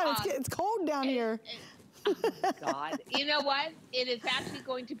 Come on, it's cold down here. Oh, God. You know what? It is actually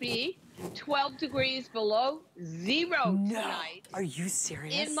going to be 12 degrees below zero tonight. Are you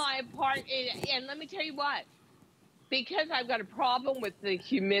serious? In my apartment. And let me tell you what. Because I've got a problem with the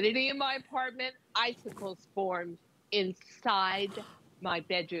humidity in my apartment, icicles formed inside my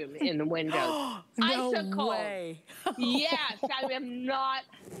bedroom in the windows. No way. Yes, I am not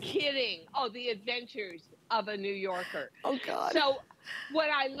kidding. Oh, the adventures of a New Yorker. Oh, God. So what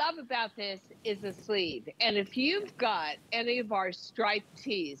I love about this is the sleeve. And if you've got any of our striped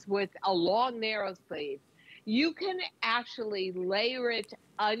tees with a long, narrow sleeve, you can actually layer it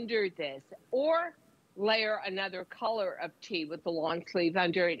under this or layer another color of tee with the long sleeve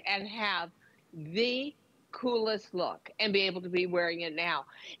under it and have the coolest look and be able to be wearing it now.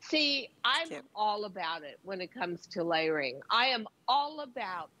 See, I'm all about it when it comes to layering. I am all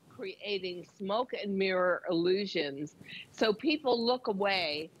about creating smoke and mirror illusions so people look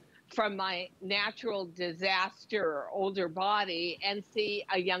away from my natural disaster older body and see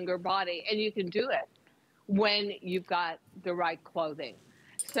a younger body. And you can do it when you've got the right clothing.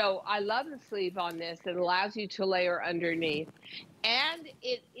 So I love the sleeve on this. It allows you to layer underneath. And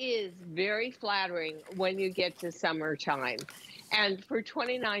it is very flattering when you get to summertime. And for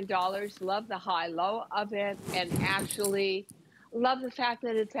 $29, love the high-low of it, and actually love the fact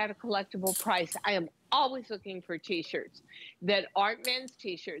that it's at a collectible price. I am always looking for T-shirts that aren't men's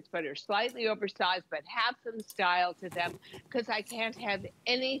T-shirts, but are slightly oversized, but have some style to them, because I can't have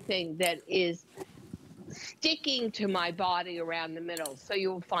anything that is sticking to my body around the middle. So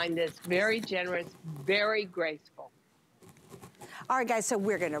you'll find this very generous, very graceful. All right, guys, so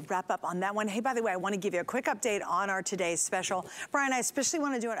we're going to wrap up on that one. Hey, by the way, I want to give you a quick update on our today's special. Brian, I especially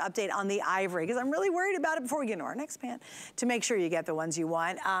want to do an update on the ivory because I'm really worried about it before we get into our next pan to make sure you get the ones you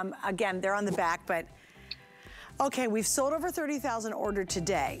want. Again, they're on the back, but okay, we've sold over 30,000 ordered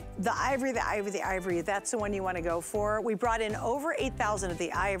today. The ivory, that's the one you want to go for. We brought in over 8,000 of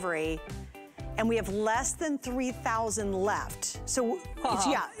the ivory, and we have less than 3,000 left. So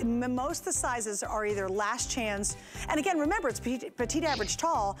yeah, most of the sizes are either last chance, and again, remember it's petite, average,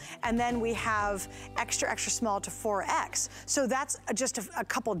 tall, and then we have extra, extra small to 4X. So that's just a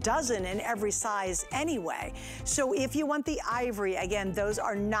couple dozen in every size anyway. So if you want the ivory, again, those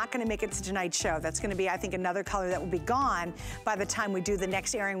are not gonna make it to tonight's show. That's gonna be, I think, another color that will be gone by the time we do the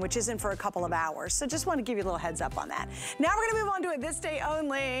next airing, which isn't for a couple of hours. So just wanna give you a little heads up on that. Now we're gonna move on to it this day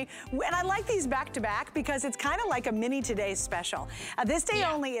only. And I like these back to back because it's kind of like a mini today's special. This day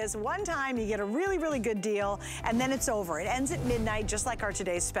only is one time, you get a really, really good deal, and then it's over. It ends at midnight, just like our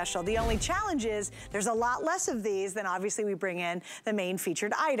today's special. The only challenge is there's a lot less of these than obviously we bring in the main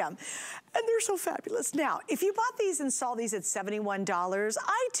featured item. And they're so fabulous. Now, if you bought these and saw these at $71,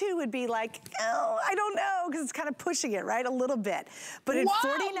 I too would be like, oh, I don't know, because it's kind of pushing it, right? A little bit. But at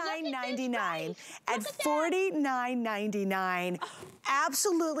 $49.99, at $49.99,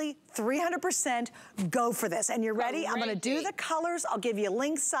 absolutely 300% go for this. And you're ready? I'm gonna do the colors. I'll give you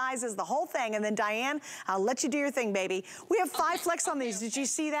link sizes, the whole thing. And then Diane, I'll let you do your thing, baby. We have 5 flex on these. Did you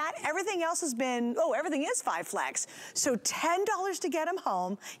see that? Everything else has been, everything is 5 flex. So $10 to get them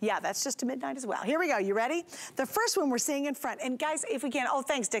home. Yeah, that's just to midnight as well. Here we go, you ready? The first one we're seeing in front. And guys, if we can,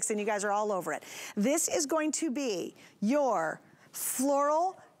 thanks Dixon, you guys are all over it. This is going to be your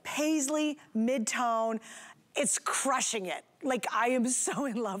floral paisley mid-tone. It's crushing it. Like, I am so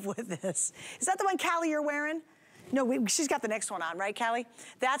in love with this. Is that the one, Callie, you're wearing? No, she's got the next one on, right, Callie?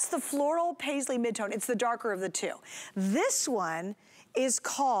 That's the floral paisley mid-tone. It's the darker of the two. This one is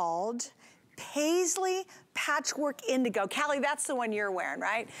called Paisley Patchwork Indigo. Callie, that's the one you're wearing,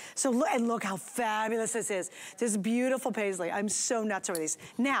 right? So look how fabulous this is. This beautiful paisley. I'm so nuts over these.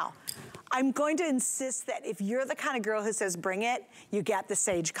 Now, I'm going to insist that if you're the kind of girl who says bring it, you get the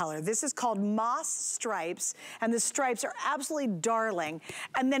sage color. This is called Moss Stripes, and the stripes are absolutely darling.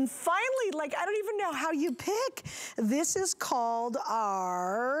 And then finally, like, I don't even know how you pick. This is called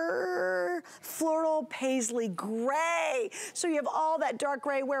our Floral Paisley Gray. So you have all that dark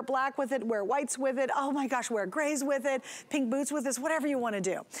gray, wear black with it, wear whites with it, oh my gosh, wear grays with it, pink boots with this, whatever you want to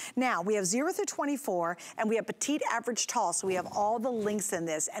do. Now, we have 0 through 24, and we have petite, average, tall, so we have all the links in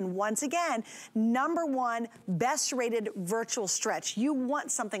this. And once again, #1 best rated virtual stretch. You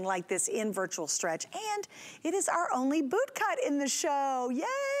want something like this in virtual stretch, and it is our only boot cut in the show.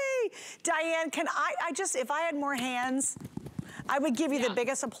 Yay! Diane, can I just, if I had more hands, I would give you the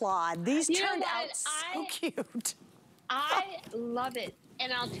biggest applaud. These turned out so cute. I love it.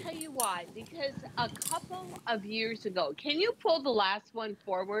 And I'll tell you why, because a couple of years ago, can you pull the last one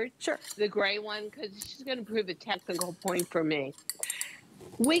forward? Sure. The gray one, because she's going to prove a technical point for me.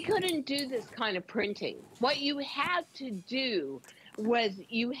 We couldn't do this kind of printing. What you had to do was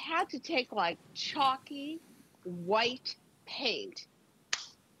you had to take like chalky white paint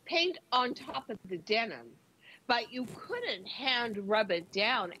on top of the denim, but you couldn't hand rub it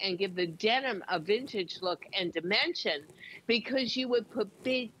down and give the denim a vintage look and dimension, because you would put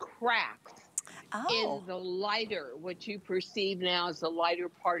big cracks in the lighter, what you perceive now as the lighter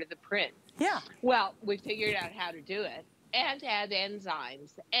part of the print. Yeah. Well, we figured out how to do it, and add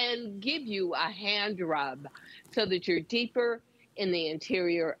enzymes and give you a hand rub so that you're deeper in the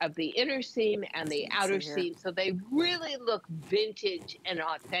interior of the inner seam and the outer seam, so they really look vintage and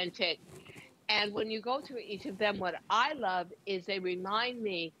authentic. And when you go through each of them, what I love is they remind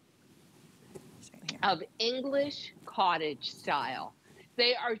me of English cottage style.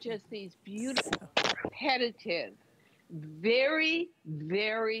 They are just these beautiful, repetitive, very,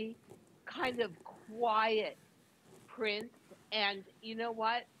 very kind of quiet prints. And you know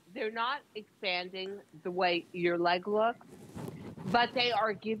what? They're not expanding the way your leg looks, but they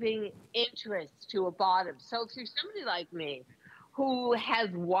are giving interest to a bottom. So if you're somebody like me who has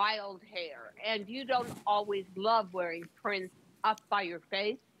wild hair and you don't always love wearing prints up by your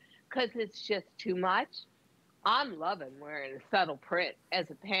face because it's just too much, I'm loving wearing a subtle print as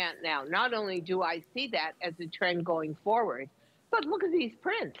a pant now. Not only do I see that as a trend going forward, but look at these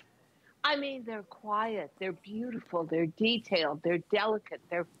prints. I mean, they're quiet, they're beautiful, they're detailed, they're delicate,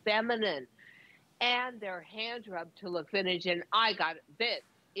 they're feminine, and they're hand rubbed to look vintage. And I got it. This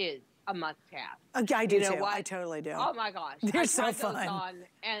is a must-have. I do too. I totally do. Oh my gosh. They're so fun. Those on,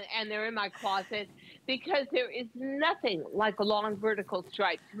 and they're in my closet, because there is nothing like a long vertical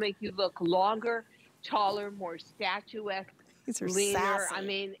stripe to make you look longer, taller, more statuesque, these are leaner. sassy. I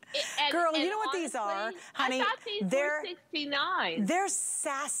mean, girl, you know what honestly, these are, honey? I thought these were $69. They're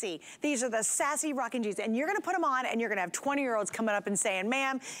sassy. These are the sassy rocking jeans, and you're gonna put them on, and you're gonna have 20-year-olds coming up and saying,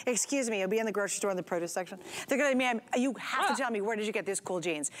 "Ma'am, excuse me," you'll be in the grocery store in the produce section. They're gonna, "Ma'am, you have to tell me, where did you get these cool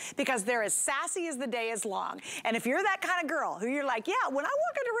jeans?" Because they're as sassy as the day is long. And if you're that kind of girl who you're like, yeah, when I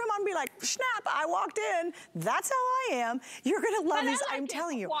walk into a room, I'm gonna be like, snap, I walked in. That's how I am. You're gonna love these. I'm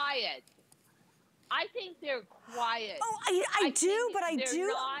telling you. Quiet. I think they're quiet. Oh, I do, but I do. They're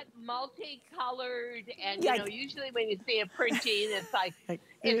not multicolored, and you know, usually when you see a print jean, it's like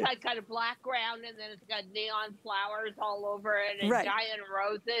kind of black ground, and then it's got neon flowers all over it, and giant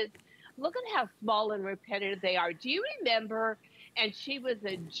roses. Look at how small and repetitive they are. Do you remember? And she was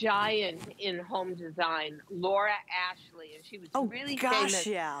a giant in home design, Laura Ashley, and she was really famous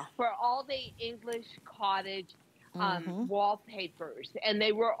for all the English cottage wallpapers, and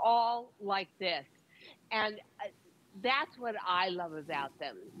they were all like this. And that's what I love about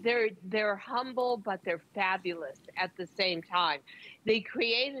them. They're humble, but they're fabulous at the same time. They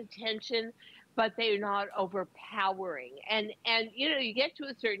create attention, but they're not overpowering. And you know, you get to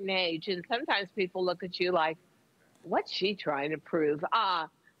a certain age, and sometimes people look at you like, what's she trying to prove?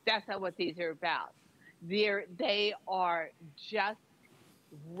 That's not what these are about. They are just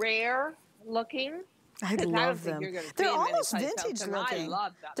rare looking. I love them. They're almost vintage looking. I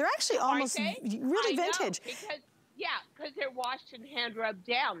love them. They're actually almost really vintage. Because they're washed and hand rubbed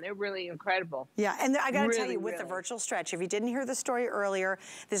down. They're really incredible. Yeah, and I got to tell you, with the virtual stretch, if you didn't hear the story earlier,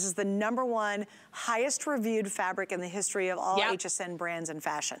 this is the #1 highest reviewed fabric in the history of all HSN brands in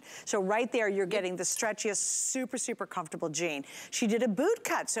fashion. So right there, you're getting the stretchiest, super, super comfortable jean. She did a boot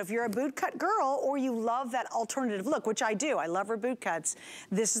cut. So if you're a boot cut girl, or you love that alternative look, which I do, I love her boot cuts,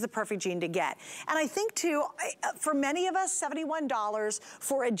 this is the perfect jean to get. And I think too, for many of us, $71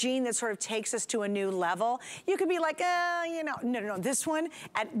 for a jean that sort of takes us to a new level, you could be like, like, you know, no, this one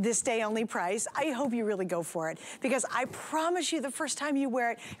at this day only price, I hope you really go for it, because I promise you the first time you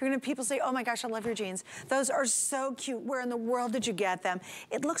wear it, you're gonna have people say, oh my gosh, I love your jeans. Those are so cute. Where in the world did you get them?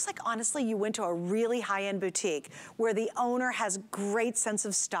 It looks like, honestly, you went to a really high-end boutique where the owner has great sense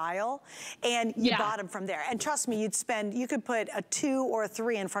of style, and you bought them from there. And trust me, you could put a 2 or a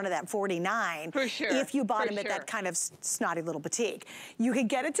 3 in front of that 49 for sure, if you bought them at that kind of snotty little boutique. You can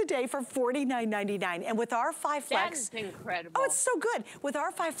get it today for $49.99, and with our 5 Flex, that is incredible. Oh, it's so good. With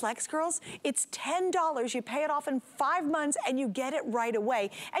our 5 Flex, girls, it's $10. You pay it off in 5 months, and you get it right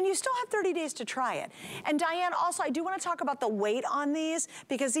away, and you still have 30 days to try it. And Diane, also, I do want to talk about the weight on these,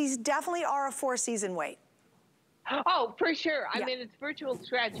 because these definitely are a 4-season weight. Oh, for sure. I mean, it's virtual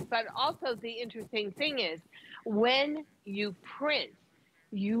stretch, but also the interesting thing is when you print,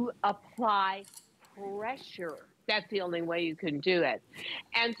 you apply pressure. That's the only way you can do it.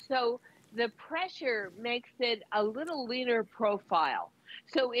 And so the pressure makes it a little leaner profile.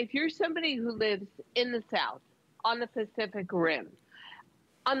 So if you're somebody who lives in the South, on the Pacific Rim,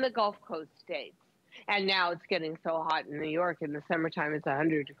 on the Gulf Coast states, and now it's getting so hot in New York in the summertime, it's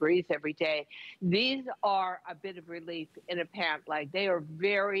 100 degrees every day. These are a bit of relief in a pant leg. They are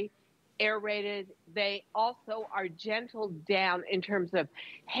very aerated. They also are gentled down in terms of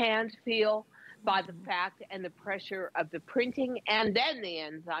hand feel by the fact and the pressure of the printing, and then the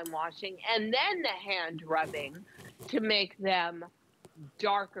enzyme washing, and then the hand rubbing to make them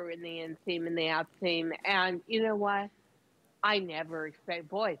darker in the inseam and the outseam. And you know what? I never expect,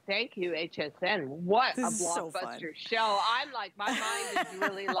 boy, thank you, HSN. What a blockbuster show. I'm like, my mind is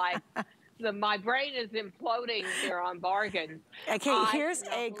really like, my brain is imploding here on bargains. Okay, here's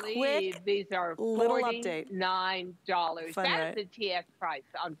a quick these are little update. $49. That's the TX price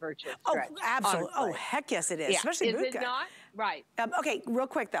on virtual stretch. Oh, absolutely. Oh, heck yes it is. Yeah. Especially boot cut. Is it not? Right. Okay, real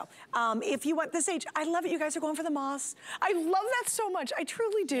quick though. If you want this age, I love it. You guys are going for the moss. I love that so much. I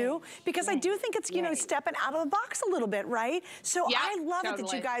truly do, because I do think it's, you know, stepping out of the box a little bit, right? So I love it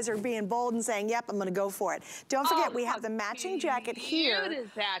that you guys are being bold and saying, yep, I'm going to go for it. Don't forget, we have the matching jacket here. Cute is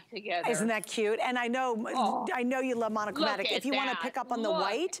that together? Isn't that cute? And I know you love monochromatic. If you want to pick up on the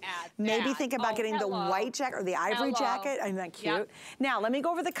white, maybe think about getting the white jacket or the ivory jacket. Isn't that cute? Yep. Now, let me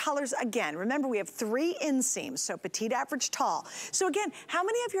go over the colors again. Remember, we have 3 inseams, so petite, average, tall. So again, how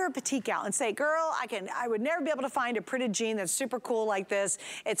many of you are a petite gal and say, girl, I would never be able to find a printed jean that's super cool like this.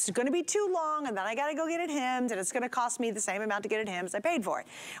 It's going to be too long, and then I got to go get it hemmed, and it's going to cost me the same amount to get it hemmed as I paid for it.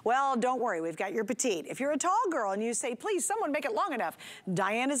 Well, don't worry, we've got your petite. If you're a tall girl and you say, please, someone make it long enough,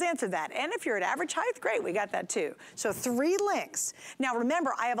 Diane has answered that. And if you're at average height, great, we got that too. So 3 lengths. Now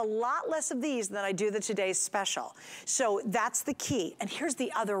remember, I have a lot less of these than I do the today's special. So that's the key. And here's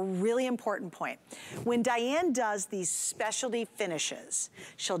the other really important point. When Diane does these specialty finishes,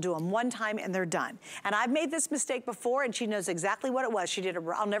 she'll do them one time and they're done. And I've made this mistake before, and she knows exactly what it was. She did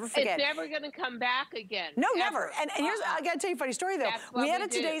I'll never forget. It's never going to come back again. No, never. And here's, I got to tell you a funny story though. We had a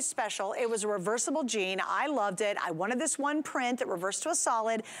today's special. It was a reversible jean. I loved it. I wanted this one print that reversed to a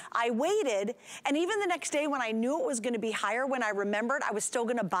solid. I waited, and even the next day when I knew it was going to be higher, when I remembered I was still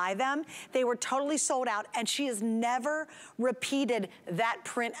going to buy them, they were totally sold out, and she has never repeated that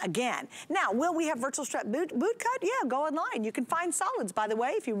print again. Now, will we have virtual strap boot cut? Yeah, go online. You can find solids, by the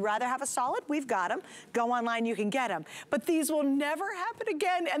way. If you'd rather have a solid, we've got them. Go online, you can get them. But these will never happen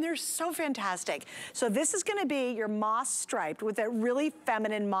again, and they're so fantastic. So this is gonna be your moss striped with a really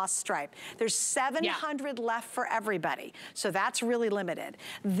feminine moss stripe. There's 700 left for everybody, so that's really limited.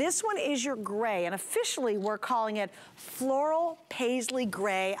 This one is your gray, and officially we're calling it Floral Paisley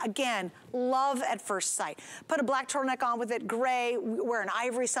Gray. Again, love at first sight. Put a black turtleneck on with it, gray, wear an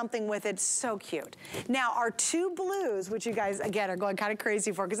ivory something with it, so cute. Now, our 2 blues, which you guys, again, are going kind of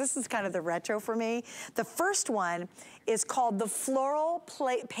crazy for, because this is kind of the retro for me. The first one is called the Floral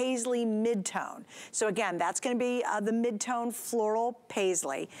Paisley Midtone. So again, that's gonna be the Midtone Floral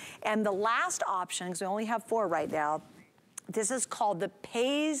Paisley. And the last option, because we only have 4 right now, this is called the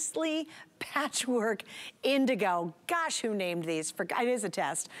Paisley Patchwork Indigo. Gosh, who named these? It is a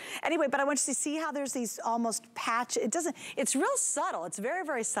test. Anyway, but I want you to see how there's these almost patch. It's real subtle. It's very,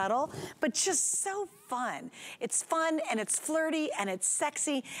 very subtle, but just so fun. It's fun, and it's flirty, and it's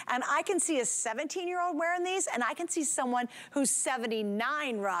sexy. And I can see a 17-year-old wearing these, and I can see someone who's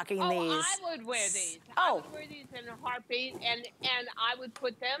 79 rocking these. Oh, I would wear these. I would wear these in a heartbeat, and I would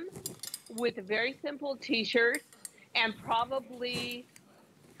put them with a very simple t-shirt, and probably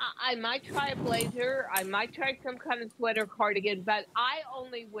I might try a blazer, I might try some kind of sweater cardigan, but I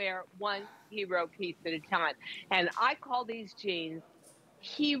only wear one hero piece at a time. And I call these jeans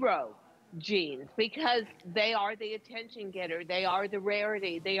hero jeans because they are the attention getter. They are the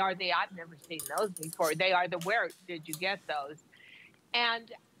rarity. They are the, I've never seen those before. They are the, where did you get those?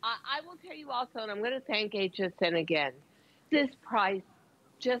 And I will tell you also, and I'm going to thank HSN again, this price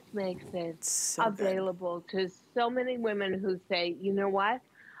just makes it So available to so many women who say, you know what?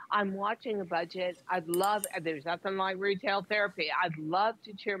 I'm watching a budget. I'd love, there's nothing like retail therapy. I'd love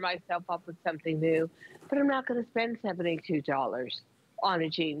to cheer myself up with something new, but I'm not going to spend $72 on a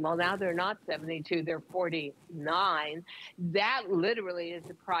jean. Well, now they're not 72, they're 49. That literally is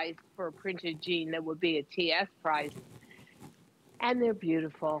the price for a printed jean that would be a TS price. And they're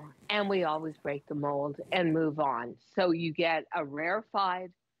beautiful, and we always break the mold and move on. So you get a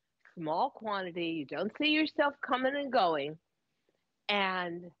rarefied, small quantity. You don't see yourself coming and going,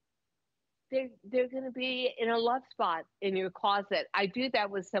 and they're going to be in a love spot in your closet. I do that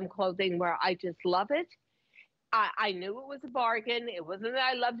with some clothing where I just love it. I knew it was a bargain. It wasn't that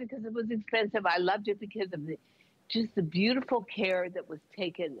I loved it because it was expensive. I loved it because of just the beautiful care that was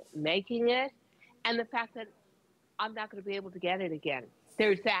taken making it, and the fact that I'm not going to be able to get it again.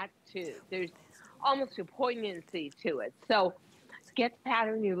 There's that too. There's almost a poignancy to it. So get the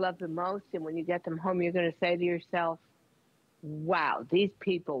pattern you love the most, and when you get them home, you're going to say to yourself, wow, these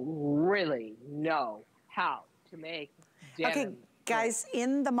people really know how to make denim. Okay, guys,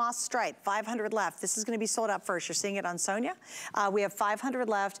 in the moss stripe, 500 left. This is going to be sold out first. You're seeing it on Sonia. We have 500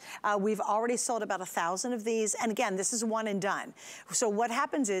 left. We've already sold about 1,000 of these. And again, this is one and done. So what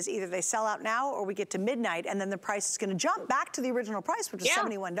happens is either they sell out now or we get to midnight and then the price is going to jump back to the original price, which is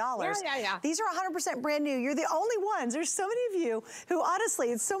 $71. Yeah. These are 100% brand new. You're the only ones. There's so many of you who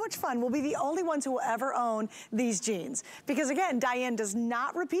honestly, it's so much fun. We'll be the only ones who will ever own these jeans. Because again, Diane does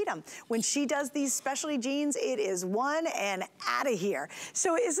not repeat them. When she does these specialty jeans, it is one and out of here.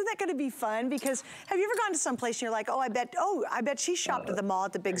 So isn't that going to be fun? Because have you ever gone to some place and you're like, I bet she shopped at the mall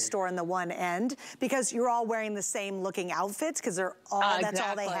at the big store in the one end, because you're all wearing the same looking outfits because they're all that's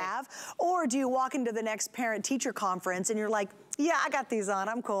all they have? Or do you walk into the next parent-teacher conference and you're like, yeah, I got these on,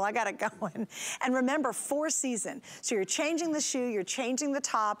 I'm cool, I got it going. And remember, 4 season. So you're changing the shoe, you're changing the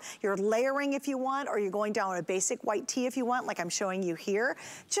top, you're layering if you want, or you're going down a basic white tee if you want, like I'm showing you here.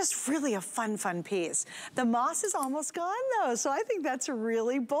 Just really a fun, fun piece. The moss is almost gone though, so I think that's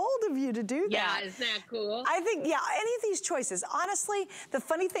really bold of you to do that. Yeah, isn't that cool? I think, yeah, any of these choices. Honestly, the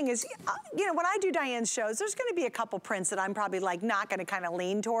funny thing is, you know, when I do Diane's shows, there's gonna be a couple prints that I'm probably like not gonna kind of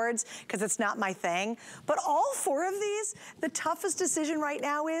lean towards because it's not my thing. But all 4 of these, the toughest decision right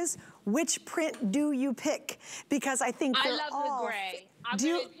now is which print do you pick? Because I think they're all... I love the gray. I'm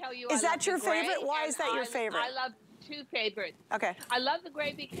going to tell you, is that your favorite? Why is that your favorite? I love 2 favorites. Okay. I love the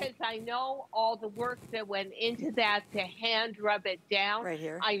gray because I know all the work that went into that to hand rub it down. Right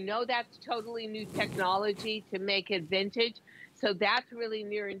here. I know that's totally new technology to make it vintage. So that's really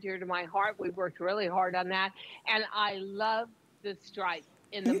near and dear to my heart. We worked really hard on that. And I love the stripe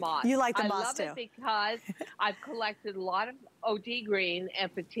in the moss. You like the moss too. I love it because I've collected a lot of OD green and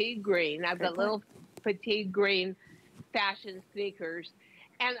fatigue green. I've got little fatigue green fashion sneakers.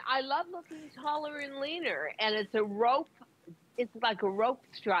 And I love looking taller and leaner. And it's a rope, it's like a rope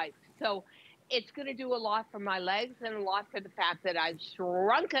stripe. So it's going to do a lot for my legs and a lot for the fact that I've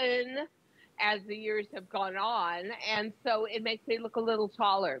shrunken as the years have gone on. And so it makes me look a little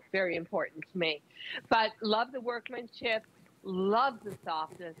taller. Very important to me. But love the workmanship. Love the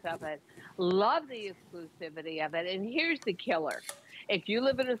softness of it. Love the exclusivity of it. And here's the killer. If you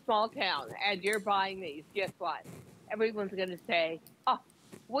live in a small town and you're buying these, guess what? Everyone's going to say, oh,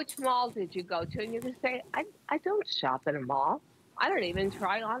 which mall did you go to? And you're going to say, I don't shop in a mall. I don't even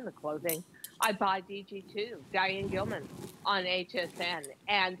try on the clothing. I buy DG2, Diane Gilman, on HSN.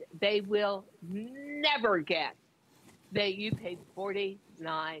 And they will never get that you paid $49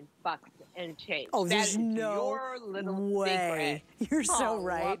 and change. Oh, there's that is no your little way. secret. You're so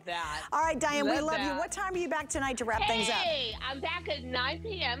right. Love that. All right, Diane, we love you. that. What time are you back tonight to wrap things up? Hey, I'm back at 9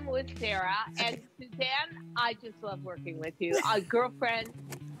 p.m. with Sarah. And Suzanne, I just love working with you. A girlfriend,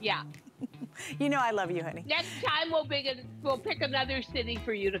 yeah. You know I love you, honey. Next time we'll pick another city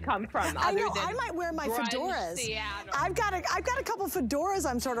for you to come from. I know, I might wear my fedoras. Seattle. I've got a couple fedoras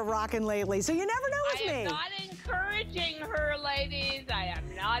I'm sort of rocking lately, so you never know with me. I am not encouraging her, ladies. I am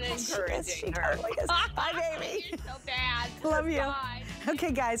not encouraging her. Totally is. Bye, baby. You're so bad. Love you. Bye.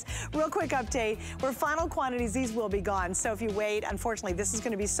 Okay, guys, real quick update. We're final quantities. These will be gone. So if you wait, unfortunately, this is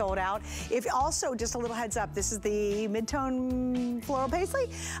going to be sold out. If also, just a little heads up, this is the mid-tone floral paisley.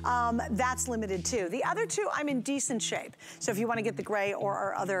 That's limited too. The other 2, I'm in decent shape. So if you want to get the gray or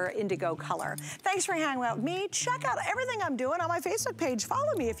our other indigo color. Thanks for hanging out with me. Check out everything I'm doing on my Facebook page.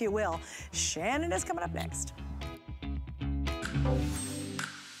 Follow me if you will. Shannon is coming up next.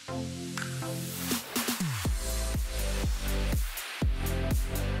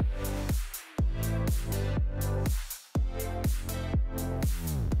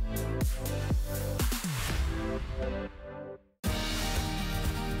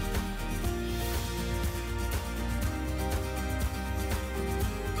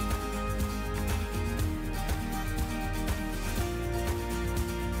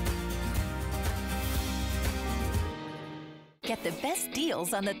 Get the best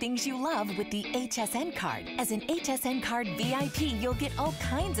deals on the things you love with the HSN card. As an HSN card VIP, you'll get all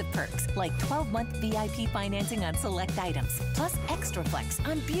kinds of perks, like 12-month VIP financing on select items, plus extra flex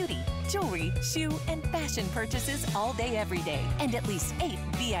on beauty, jewelry, shoe, and fashion purchases all day, every day. And at least 8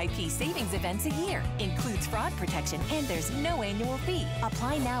 VIP savings events a year. Includes fraud protection, and there's no annual fee.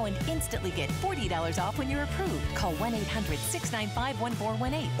 Apply now and instantly get $40 off when you're approved. Call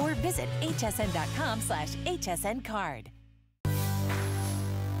 1-800-695-1418 or visit hsn.com/HSN card.